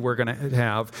many we're going to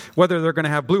have, whether they're going to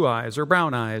have blue eyes or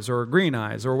brown eyes or green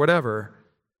eyes or whatever.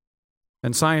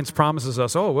 And science promises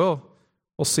us, we'll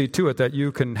see to it that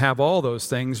you can have all those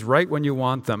things right when you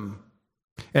want them.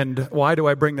 And why do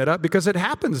I bring that up? Because it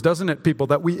happens, doesn't it, people,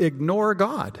 that we ignore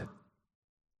God.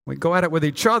 We go at it with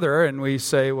each other and we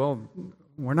say, well,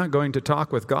 we're not going to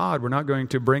talk with God. We're not going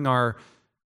to bring our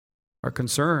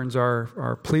concerns,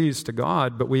 our pleas to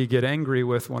God, but we get angry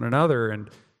with one another. And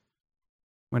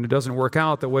when it doesn't work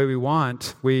out the way we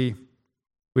want, we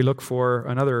look for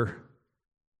another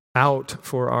out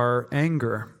for our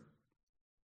anger.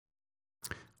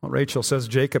 Well, Rachel says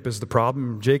Jacob is the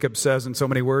problem. Jacob says in so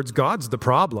many words, God's the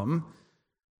problem,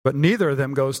 but neither of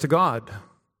them goes to God.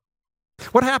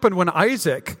 What happened when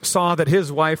Isaac saw that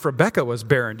his wife Rebekah was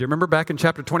barren? Do you remember back in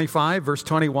chapter 25, verse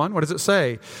 21? What does it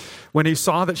say? When he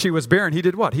saw that she was barren, he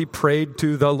did what? He prayed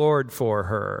to the Lord for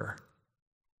her.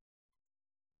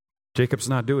 Jacob's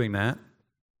not doing that.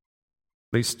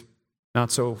 At least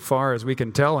not so far as we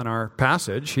can tell in our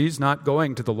passage. He's not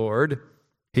going to the Lord.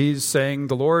 He's saying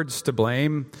the Lord's to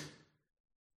blame,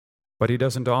 but he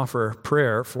doesn't offer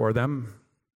prayer for them.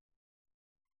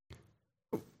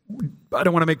 I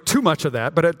don't want to make too much of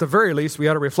that, but at the very least, we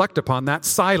ought to reflect upon that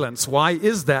silence. Why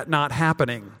is that not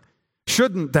happening?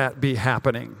 Shouldn't that be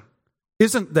happening?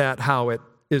 Isn't that how it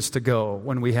is to go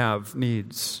when we have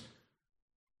needs?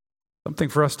 Something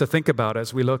for us to think about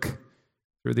as we look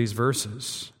through these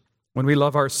verses. When we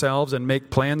love ourselves and make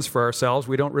plans for ourselves,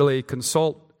 we don't really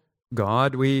consult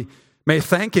God. We may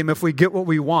thank him if we get what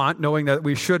we want, knowing that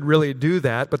we should really do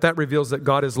that, but that reveals that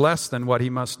God is less than what he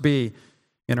must be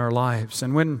in our lives.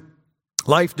 And when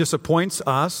life disappoints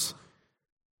us,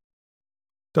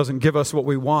 doesn't give us what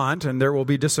we want, and there will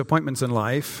be disappointments in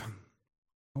life,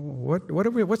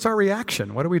 what's our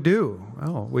reaction? What do we do?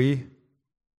 Well, we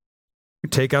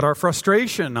take out our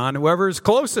frustration on whoever's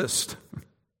closest.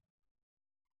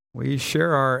 We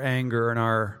share our anger and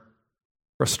our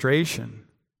frustration.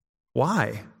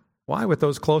 Why? Why with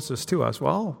those closest to us?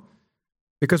 Well,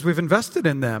 because we've invested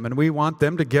in them and we want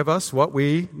them to give us what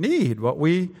we need, what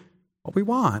we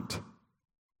want.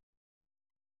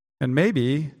 And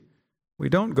maybe we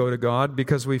don't go to God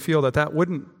because we feel that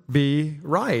wouldn't be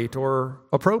right or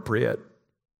appropriate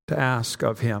to ask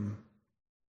of him.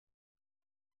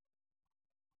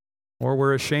 Or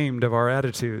we're ashamed of our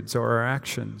attitudes or our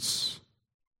actions.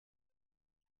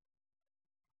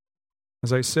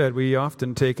 As I said, we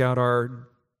often take out our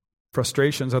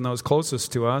frustrations on those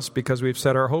closest to us because we've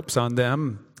set our hopes on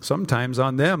them, sometimes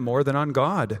on them more than on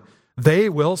God. They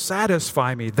will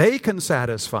satisfy me. They can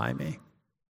satisfy me.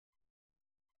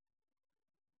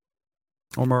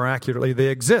 Or more accurately, they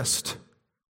exist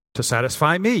to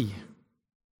satisfy me.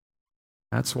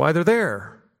 That's why they're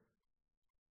there.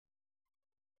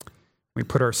 We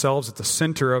put ourselves at the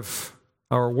center of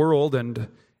our world, and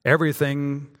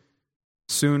everything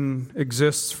soon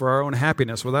exists for our own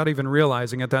happiness without even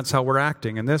realizing it. That's how we're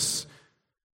acting, and this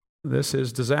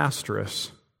is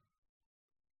disastrous.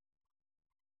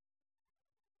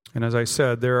 And as I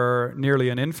said, there are nearly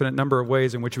an infinite number of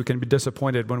ways in which we can be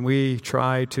disappointed when we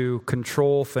try to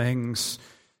control things,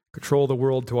 control the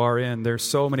world to our end. There's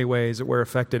so many ways that we're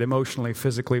affected emotionally,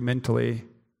 physically, mentally,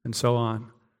 and so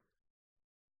on.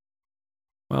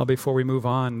 Well, before we move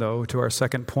on, though, to our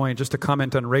second point, just to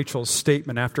comment on Rachel's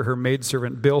statement after her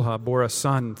maidservant Bilhah bore a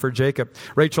son for Jacob.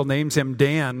 Rachel names him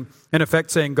Dan, in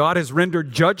effect saying, God has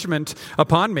rendered judgment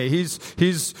upon me.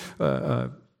 He's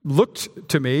looked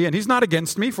to me, and he's not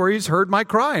against me, for he's heard my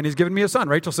cry, and he's given me a son.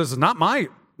 Rachel says, it's not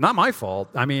my fault.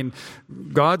 I mean,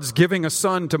 God's giving a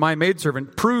son to my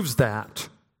maidservant proves that.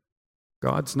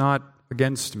 God's not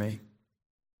against me.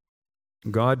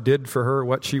 God did for her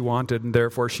what she wanted, and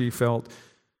therefore she felt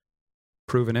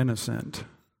proven innocent.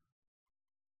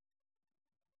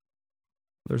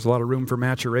 There's a lot of room for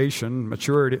maturation,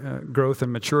 maturity, growth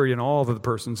and maturity in all of the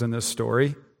persons in this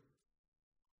story.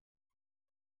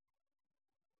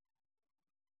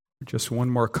 Just one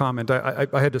more comment. I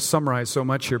had to summarize so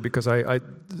much here because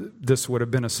this would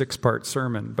have been a 6-part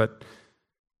sermon, but I'm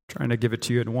trying to give it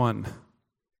to you in one.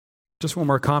 Just one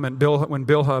more comment. When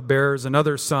Bilhah bears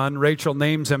another son, Rachel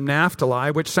names him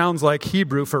Naphtali, which sounds like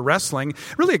Hebrew for wrestling.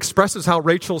 It really expresses how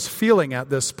Rachel's feeling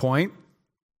at this point.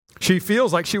 She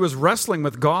feels like she was wrestling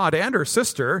with God and her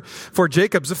sister for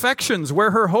Jacob's affections,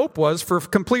 where her hope was for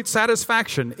complete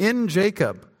satisfaction in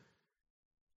Jacob.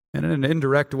 And in an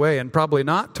indirect way, and probably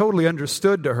not totally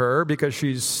understood to her because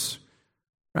she's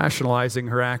rationalizing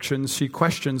her actions, she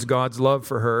questions God's love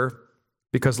for her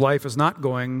because life is not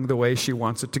going the way she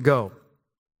wants it to go.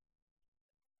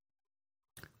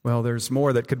 Well, there's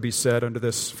more that could be said under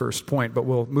this first point, but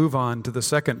we'll move on to the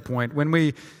second point. When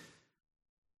we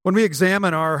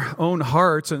examine our own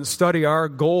hearts and study our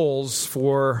goals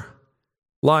for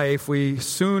life, we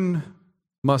soon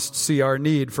must see our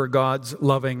need for God's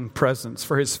loving presence,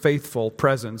 for His faithful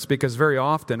presence, because very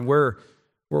often we're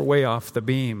way off the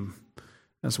beam.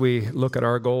 As we look at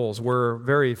our goals, we're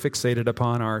very fixated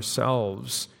upon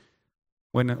ourselves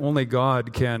when only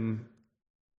God can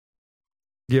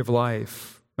give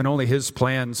life, when only His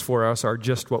plans for us are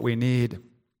just what we need.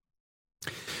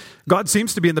 God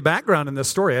seems to be in the background in this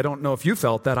story. I don't know if you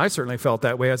felt that. I certainly felt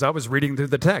that way as I was reading through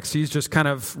the text. He's just kind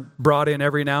of brought in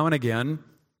every now and again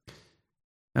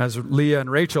as Leah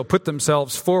and Rachel put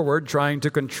themselves forward, trying to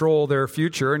control their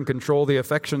future and control the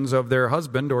affections of their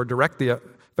husband or direct the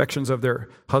affections of their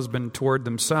husband toward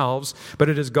themselves. But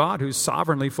it is God who's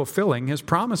sovereignly fulfilling His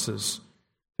promises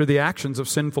through the actions of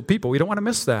sinful people. We don't want to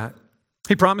miss that.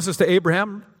 He promises to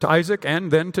Abraham, to Isaac, and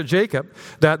then to Jacob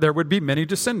that there would be many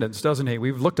descendants, doesn't He?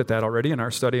 We've looked at that already in our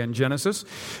study in Genesis.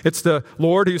 It's in the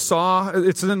Lord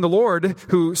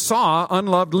who saw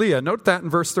unloved Leah. Note that in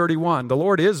verse 31. The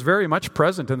Lord is very much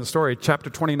present in the story.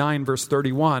 Chapter 29, verse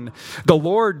 31. The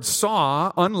Lord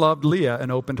saw unloved Leah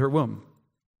and opened her womb.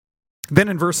 Then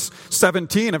in verse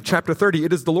 17 of chapter 30,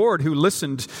 it is the Lord who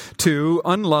listened to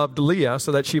unloved Leah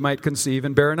so that she might conceive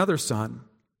and bear another son.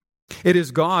 It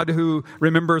is God who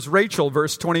remembers Rachel,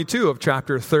 verse 22 of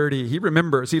chapter 30. He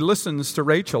remembers, He listens to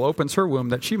Rachel, opens her womb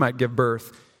that she might give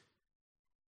birth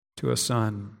to a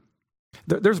son.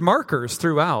 There's markers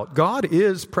throughout. God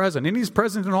is present, and He's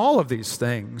present in all of these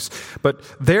things. But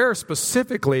there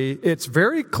specifically, it's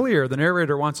very clear, the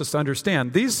narrator wants us to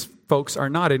understand, these folks are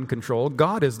not in control.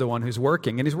 God is the one who's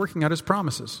working, and He's working out His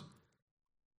promises.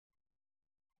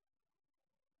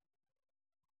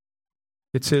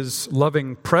 It's His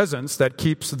loving presence that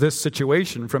keeps this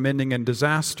situation from ending in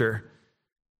disaster.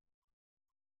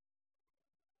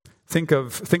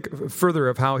 Think further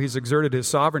of how He's exerted His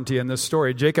sovereignty in this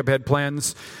story. Jacob had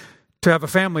plans to have a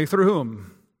family through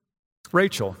whom?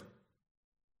 Rachel.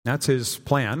 That's his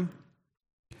plan.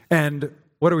 And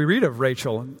what do we read of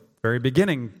Rachel? Very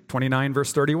beginning, 29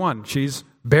 verse 31. She's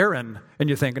barren. And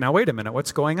you think, now wait a minute,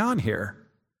 what's going on here?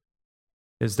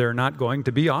 Is there not going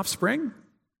to be offspring?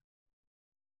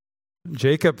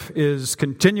 Jacob is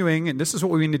continuing, and this is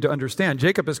what we need to understand.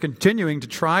 Jacob is continuing to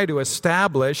try to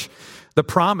establish the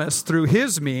promise through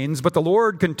his means, but the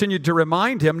Lord continued to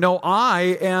remind him, no,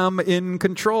 I am in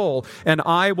control, and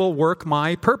I will work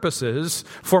my purposes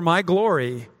for my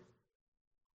glory.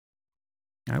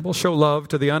 I will show love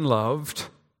to the unloved.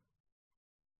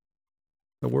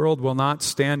 The world will not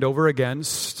stand over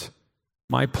against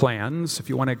my plans. If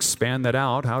you want to expand that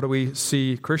out, how do we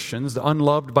see Christians, the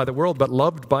unloved by the world, but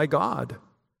loved by God?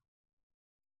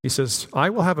 He says, I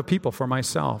will have a people for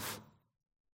myself,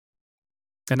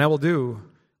 and I will do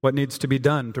what needs to be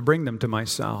done to bring them to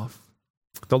myself.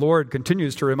 The Lord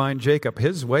continues to remind Jacob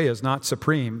his way is not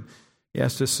supreme. He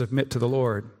has to submit to the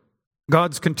Lord.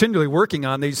 God's continually working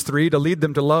on these three to lead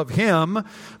them to love Him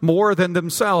more than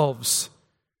themselves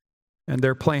and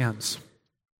their plans.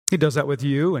 He does that with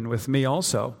you and with me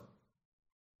also.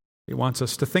 He wants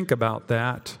us to think about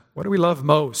that. What do we love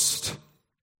most?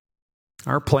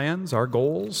 Our plans, our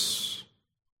goals,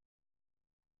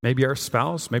 maybe our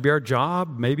spouse, maybe our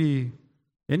job, maybe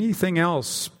anything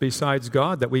else besides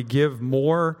God that we give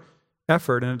more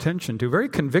effort and attention to. Very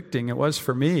convicting it was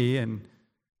for me in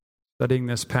studying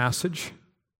this passage.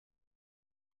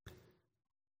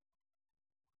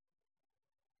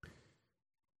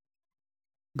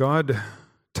 God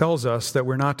tells us that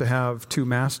we're not to have two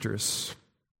masters.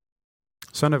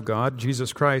 Son of God,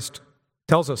 Jesus Christ,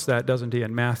 tells us that, doesn't he,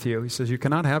 in Matthew? He says, you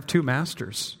cannot have two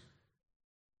masters.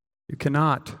 You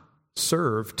cannot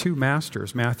serve two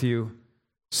masters. Matthew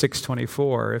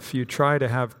 6:24. If you try to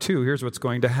have two, here's what's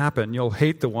going to happen. You'll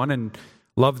hate the one and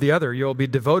love the other. You'll be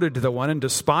devoted to the one and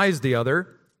despise the other.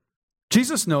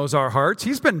 Jesus knows our hearts.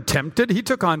 He's been tempted. He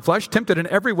took on flesh, tempted in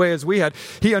every way as we had.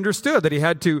 He understood that he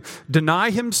had to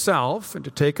deny himself and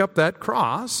to take up that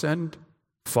cross and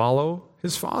follow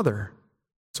his Father.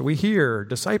 So we hear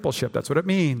discipleship. That's what it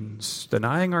means.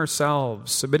 Denying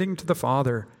ourselves, submitting to the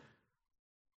Father.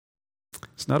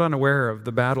 He's not unaware of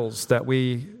the battles that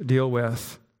we deal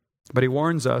with, but he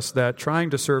warns us that trying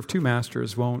to serve two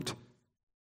masters won't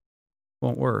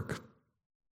work.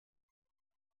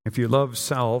 If you love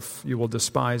self, you will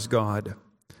despise God.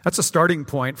 That's a starting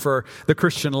point for the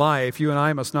Christian life. You and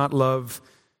I must not love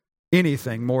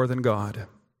anything more than God.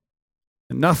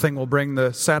 And nothing will bring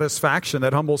the satisfaction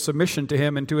that humble submission to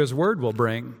Him and to His Word will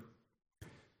bring.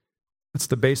 That's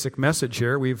the basic message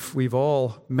here. We've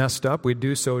all messed up. We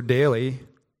do so daily.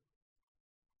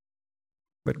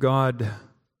 But God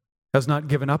has not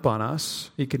given up on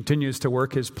us. He continues to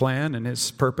work His plan and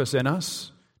His purpose in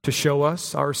us, to show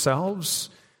us ourselves,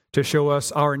 to show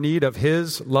us our need of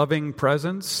His loving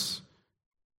presence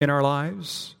in our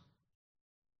lives.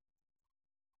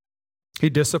 He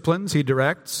disciplines, He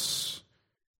directs,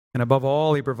 and above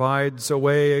all, He provides a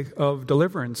way of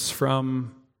deliverance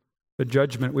from the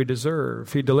judgment we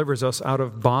deserve. He delivers us out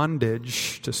of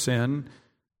bondage to sin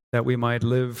that we might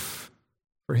live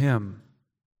for Him.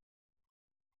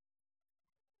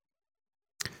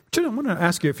 I want to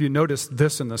ask you if you noticed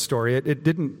this in the story. It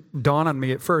didn't dawn on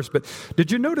me at first, but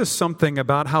did you notice something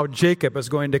about how Jacob is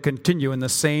going to continue in the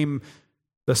same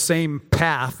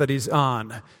path that he's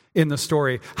on in the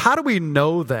story? How do we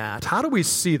know that? How do we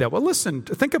see that? Well, listen,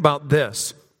 think about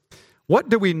this. What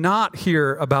do we not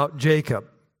hear about Jacob?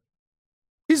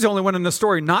 He's the only one in the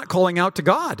story not calling out to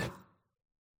God.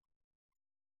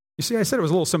 You see, I said it was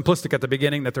a little simplistic at the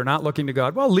beginning that they're not looking to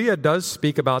God. Well, Leah does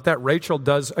speak about that. Rachel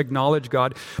does acknowledge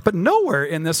God. But nowhere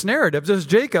in this narrative is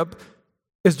Jacob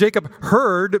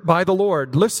heard by the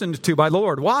Lord, listened to by the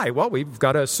Lord. Why? Well, we've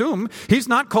got to assume he's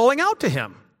not calling out to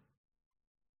him.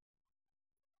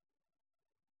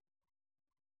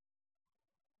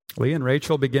 Leah and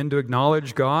Rachel begin to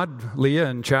acknowledge God. Leah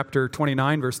in chapter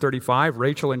 29, verse 35.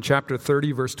 Rachel in chapter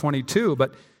 30, verse 22.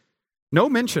 But no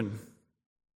mention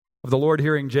of the Lord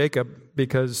hearing Jacob,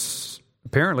 because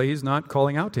apparently he's not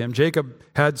calling out to him. Jacob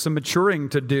had some maturing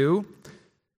to do.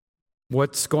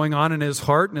 What's going on in his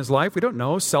heart and his life, we don't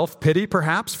know. Self-pity,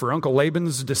 perhaps, for Uncle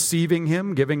Laban's deceiving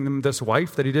him, giving him this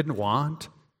wife that he didn't want.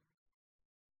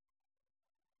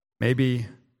 Maybe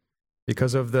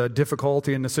because of the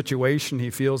difficulty in the situation, he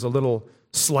feels a little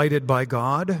slighted by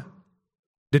God.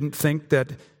 Didn't think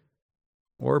that,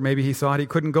 or maybe he thought he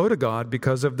couldn't go to God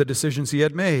because of the decisions he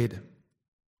had made.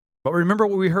 But remember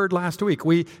what we heard last week.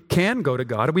 We can go to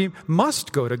God. We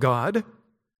must go to God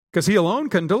because He alone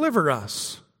can deliver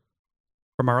us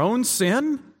from our own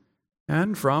sin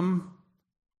and from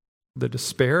the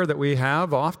despair that we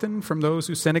have often from those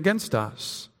who sin against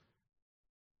us.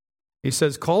 He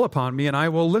says, call upon me and I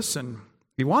will listen.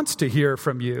 He wants to hear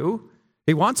from you.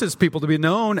 He wants His people to be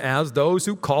known as those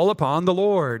who call upon the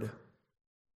Lord.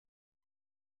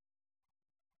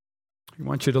 He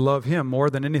wants you to love Him more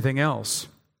than anything else.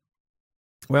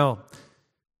 Well,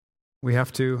 we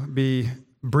have to be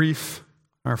brief.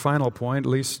 Our final point, at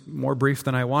least more brief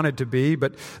than I wanted to be,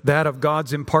 but that of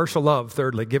God's impartial love.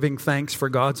 Thirdly, giving thanks for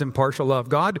God's impartial love.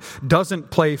 God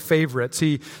doesn't play favorites.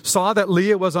 He saw that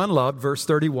Leah was unloved, verse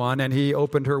 31, and He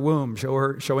opened her womb,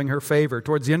 showing her favor.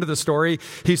 Towards the end of the story,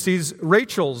 He sees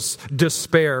Rachel's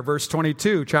despair, verse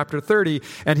 22, chapter 30,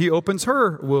 and He opens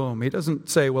her womb. He doesn't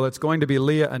say, well, it's going to be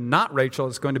Leah and not Rachel.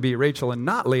 It's going to be Rachel and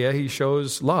not Leah. He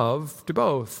shows love to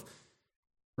both,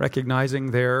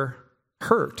 recognizing her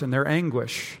hurt and their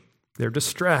anguish, their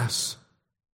distress.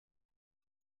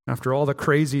 After all the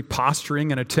crazy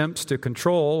posturing and attempts to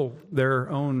control their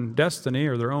own destiny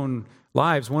or their own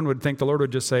lives, one would think the Lord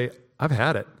would just say, I've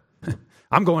had it.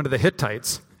 I'm going to the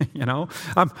Hittites,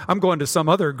 I'm going to some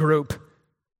other group.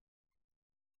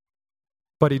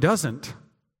 But he doesn't.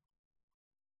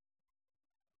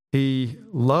 He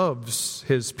loves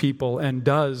his people and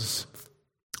does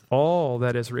all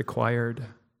that is required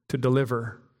to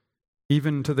deliver,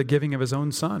 even to the giving of his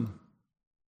own son.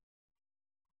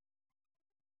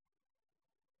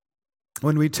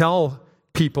 When we tell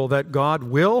people that God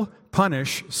will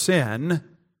punish sin,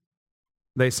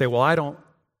 they say, well, I don't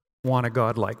want a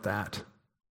God like that.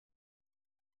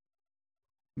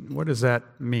 What does that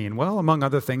mean? Well, among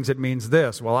other things, it means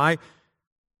this. Well, I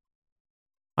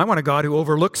want a God who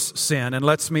overlooks sin and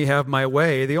lets me have my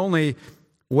way. The only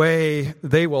way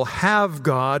they will have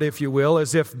God, if you will,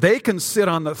 is if they can sit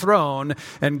on the throne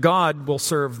and God will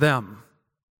serve them.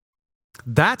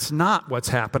 That's not what's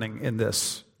happening in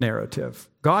this narrative.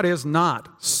 God is not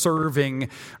serving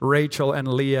Rachel and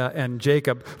Leah and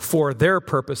Jacob for their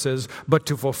purposes, but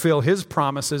to fulfill his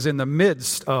promises in the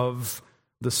midst of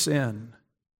the sin.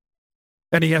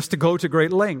 And he has to go to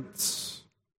great lengths,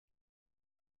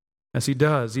 as he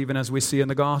does, even as we see in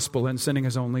the gospel, in sending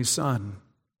his only son.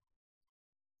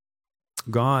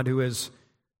 God, who is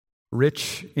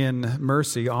rich in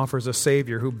mercy, offers a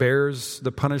Savior who bears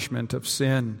the punishment of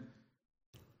sin.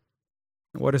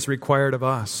 What is required of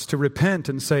us? To repent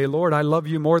and say, Lord, I love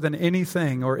you more than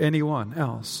anything or anyone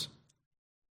else.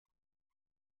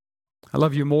 I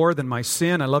love you more than my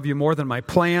sin. I love you more than my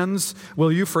plans.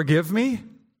 Will you forgive me?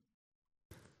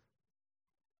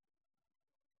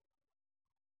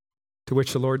 To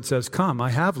which the Lord says, come, I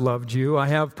have loved you. I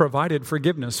have provided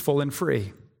forgiveness full and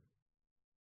free.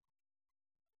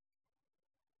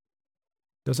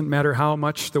 Doesn't matter how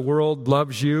much the world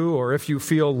loves you or if you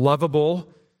feel lovable.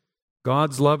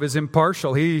 God's love is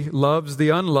impartial. He loves the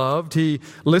unloved. He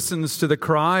listens to the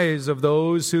cries of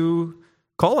those who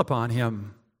call upon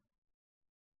him.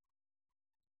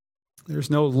 There's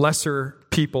no lesser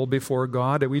people before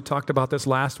God. We talked about this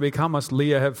last week. How must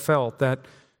Leah have felt, that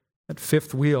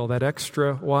fifth wheel, that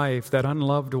extra wife, that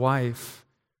unloved wife?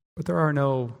 But there are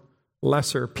no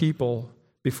lesser people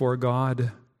before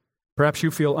God. Perhaps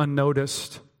you feel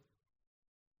unnoticed.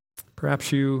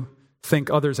 Perhaps you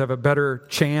think others have a better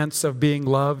chance of being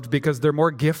loved because they're more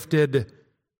gifted,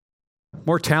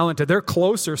 more talented. They're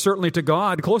closer, certainly, to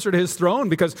God, closer to his throne,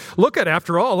 because look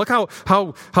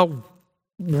how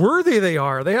worthy they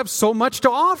are. They have so much to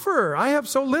offer. I have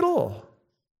so little.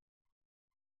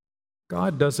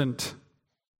 God doesn't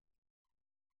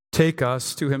take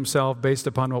us to himself based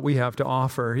upon what we have to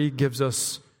offer. He gives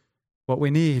us what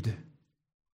we need.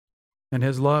 And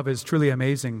his love is truly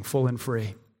amazing, full and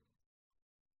free.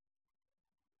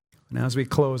 And as we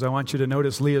close, I want you to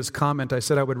notice Leah's comment. I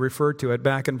said I would refer to it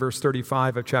back in verse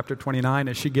 35 of chapter 29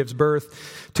 as she gives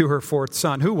birth to her fourth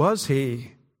son. Who was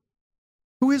he?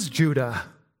 Who is Judah?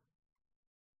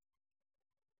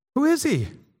 Who is he?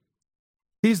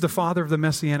 He's the father of the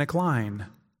messianic line,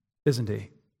 isn't he?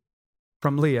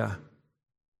 From Leah,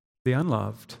 the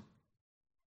unloved.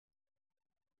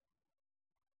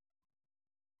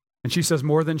 And she says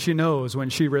more than she knows when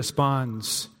she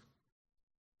responds,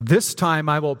 this time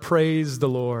I will praise the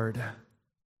Lord.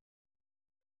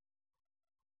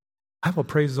 I will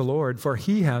praise the Lord, for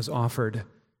he has offered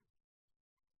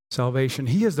salvation.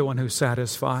 He is the one who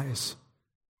satisfies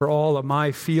for all of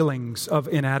my feelings of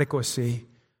inadequacy,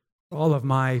 all of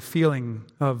my feeling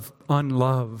of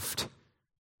unloved.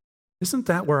 Isn't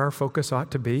that where our focus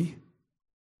ought to be?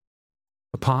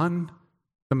 Upon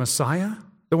the Messiah,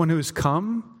 the one who's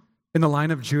come in the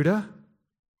line of Judah,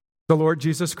 the Lord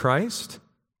Jesus Christ,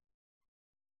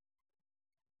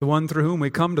 the one through whom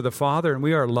we come to the Father and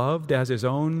we are loved as his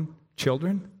own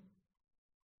children.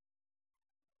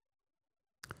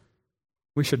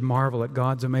 We should marvel at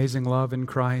God's amazing love in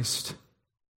Christ.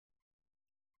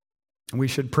 We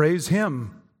should praise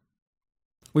him.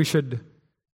 We should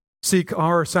seek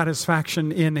our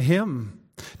satisfaction in him,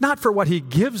 not for what he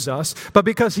gives us, but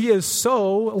because he is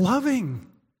so loving,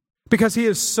 because he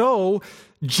is so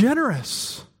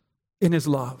generous in his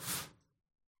love.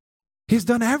 He's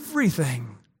done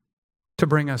everything to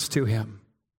bring us to him.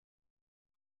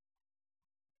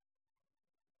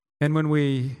 And when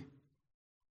we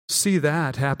see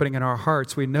that happening in our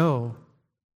hearts, we know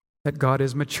that God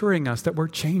is maturing us, that we're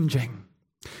changing.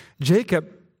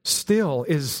 Jacob still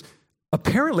is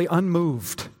apparently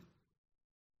unmoved.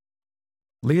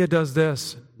 Leah does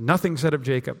this, nothing said of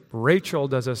Jacob. Rachel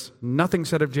does this, nothing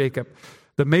said of Jacob.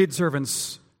 The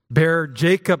maidservants bear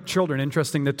Jacob children.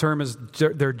 Interesting, the term is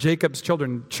they're Jacob's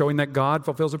children, showing that God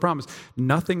fulfills the promise.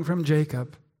 Nothing from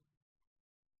Jacob.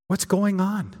 What's going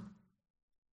on?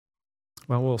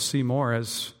 Well, we'll see more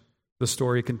as the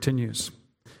story continues.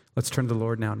 Let's turn to the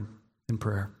Lord now in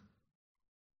prayer.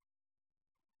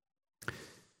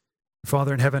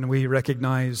 Father in heaven, we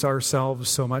recognize ourselves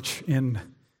so much in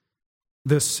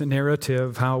this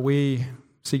narrative, how we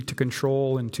seek to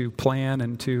control and to plan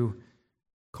and to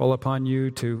call upon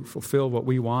you to fulfill what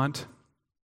we want.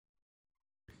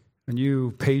 And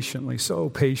you patiently, so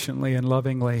patiently and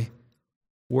lovingly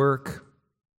work,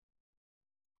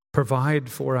 provide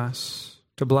for us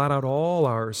to blot out all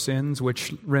our sins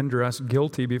which render us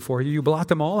guilty before you. You blot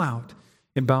them all out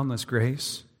in boundless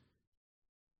grace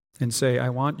and say, I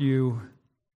want you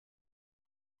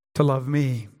to love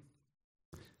me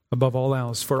above all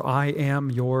else, for I am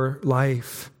your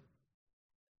life.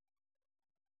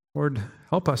 Lord,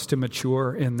 help us to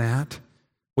mature in that.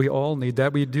 We all need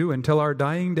that. We do until our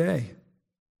dying day.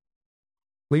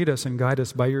 Lead us and guide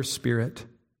us by your Spirit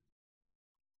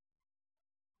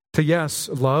to, yes,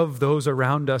 love those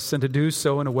around us and to do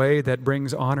so in a way that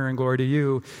brings honor and glory to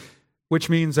you, which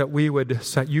means that we would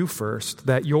set you first,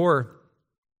 that your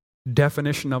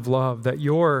definition of love, that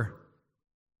your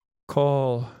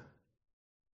call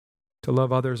to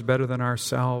love others better than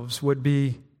ourselves would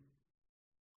be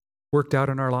worked out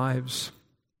in our lives,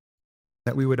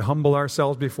 that we would humble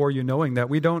ourselves before you, knowing that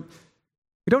we don't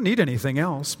need anything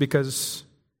else because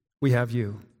we have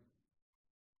you.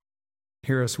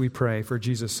 Hear us, we pray, for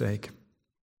Jesus' sake.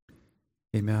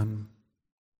 Amen.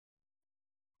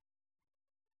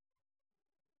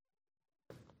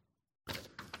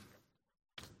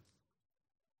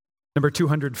 Number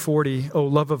 240, O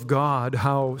love of God,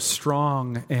 how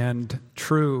strong and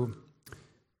true,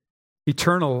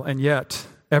 eternal and yet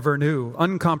ever new,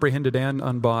 uncomprehended and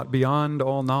unbought, beyond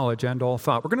all knowledge and all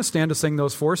thought. We're going to stand to sing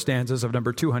those 4 stanzas of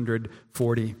number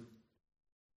 240.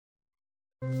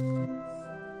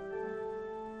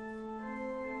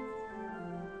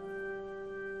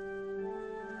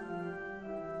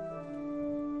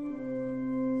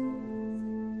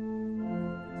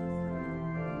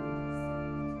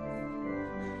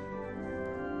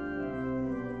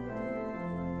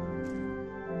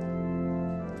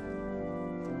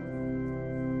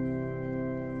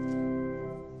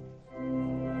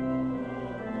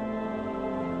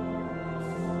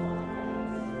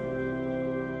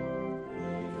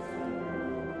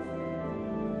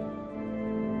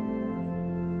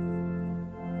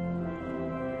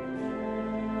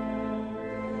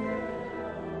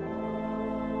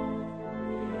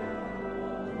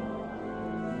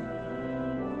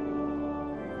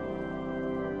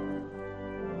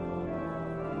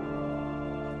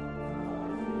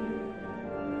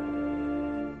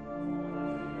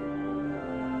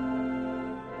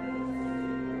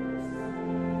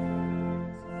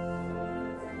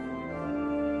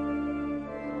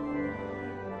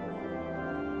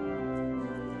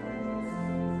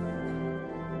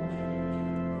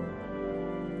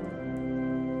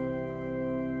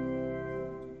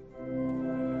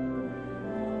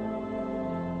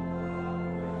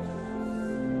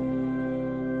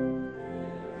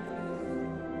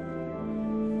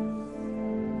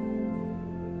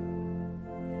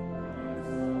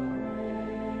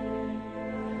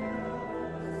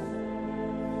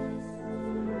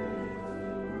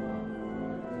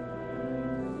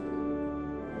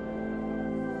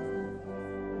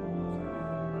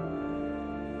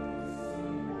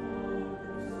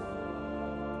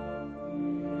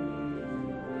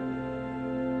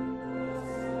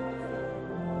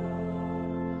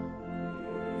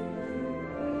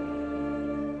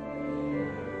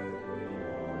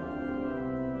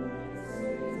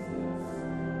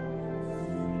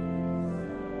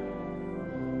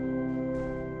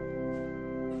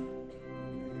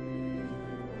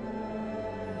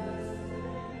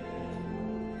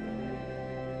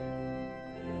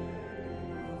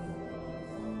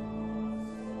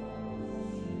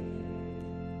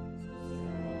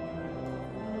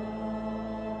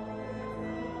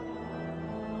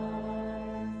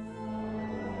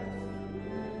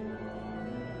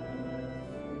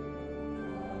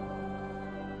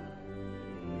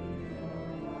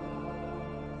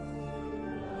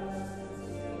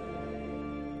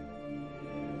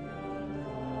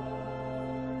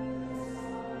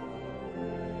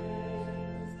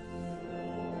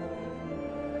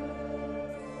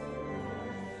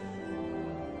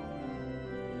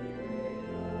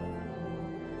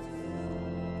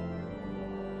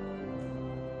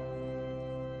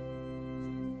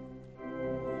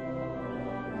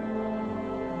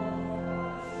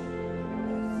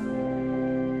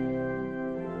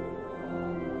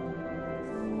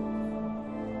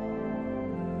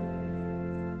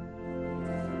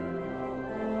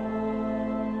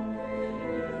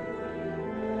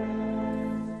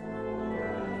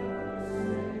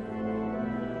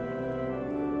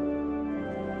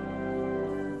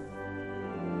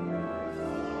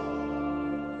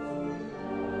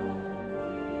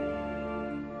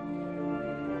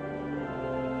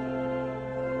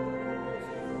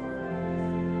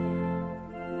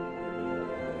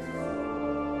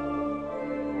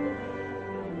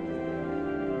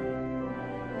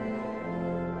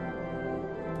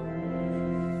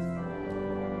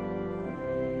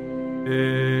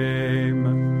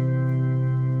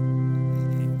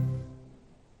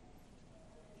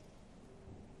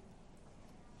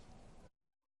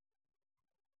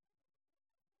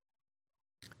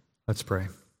 Let's pray.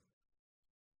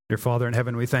 Dear Father in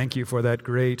heaven, we thank you for that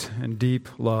great and deep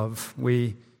love.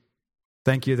 We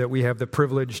thank you that we have the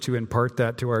privilege to impart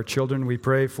that to our children. We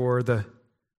pray for that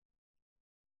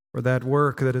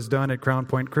work that is done at Crown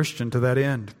Point Christian to that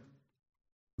end,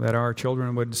 that our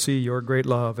children would see your great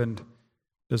love and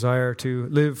desire to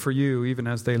live for you even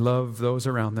as they love those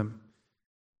around them.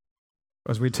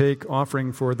 As we take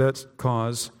offering for that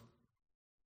cause,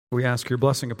 we ask your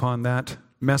blessing upon that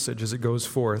message as it goes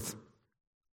forth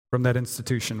from that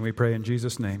institution. We pray in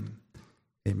Jesus' name.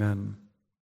 Amen.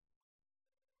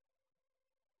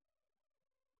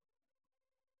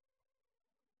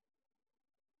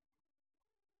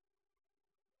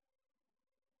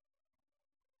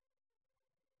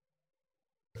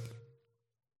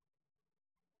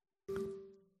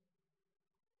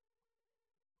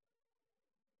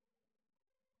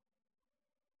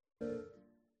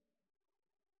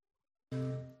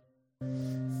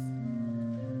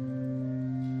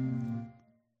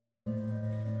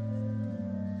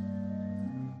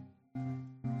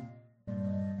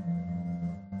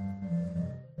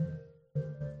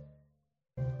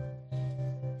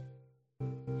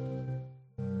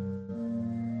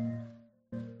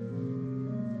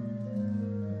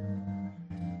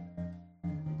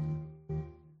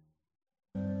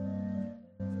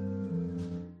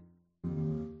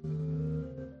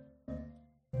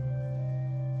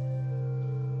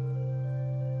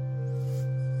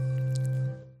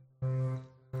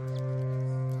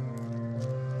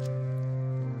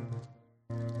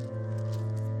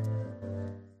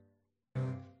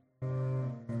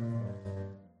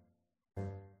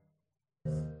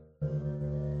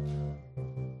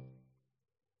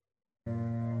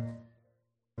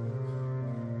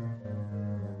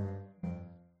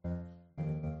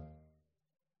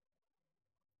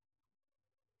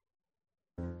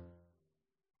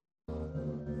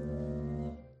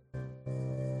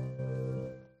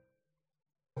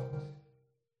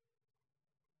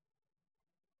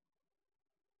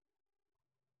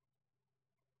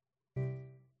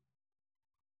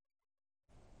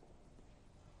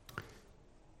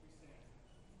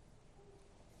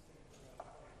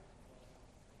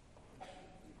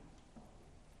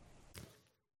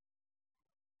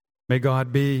 May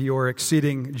God be your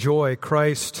exceeding joy,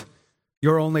 Christ,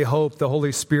 your only hope, the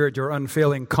Holy Spirit, your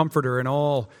unfailing comforter in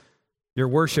all your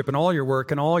worship and all your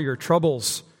work and all your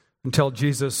troubles until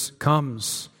Jesus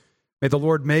comes. May the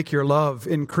Lord make your love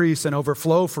increase and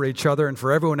overflow for each other and for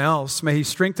everyone else. May He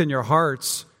strengthen your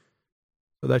hearts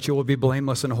so that you will be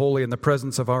blameless and holy in the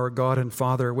presence of our God and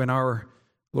Father when our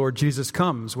Lord Jesus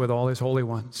comes with all His holy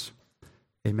ones.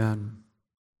 Amen.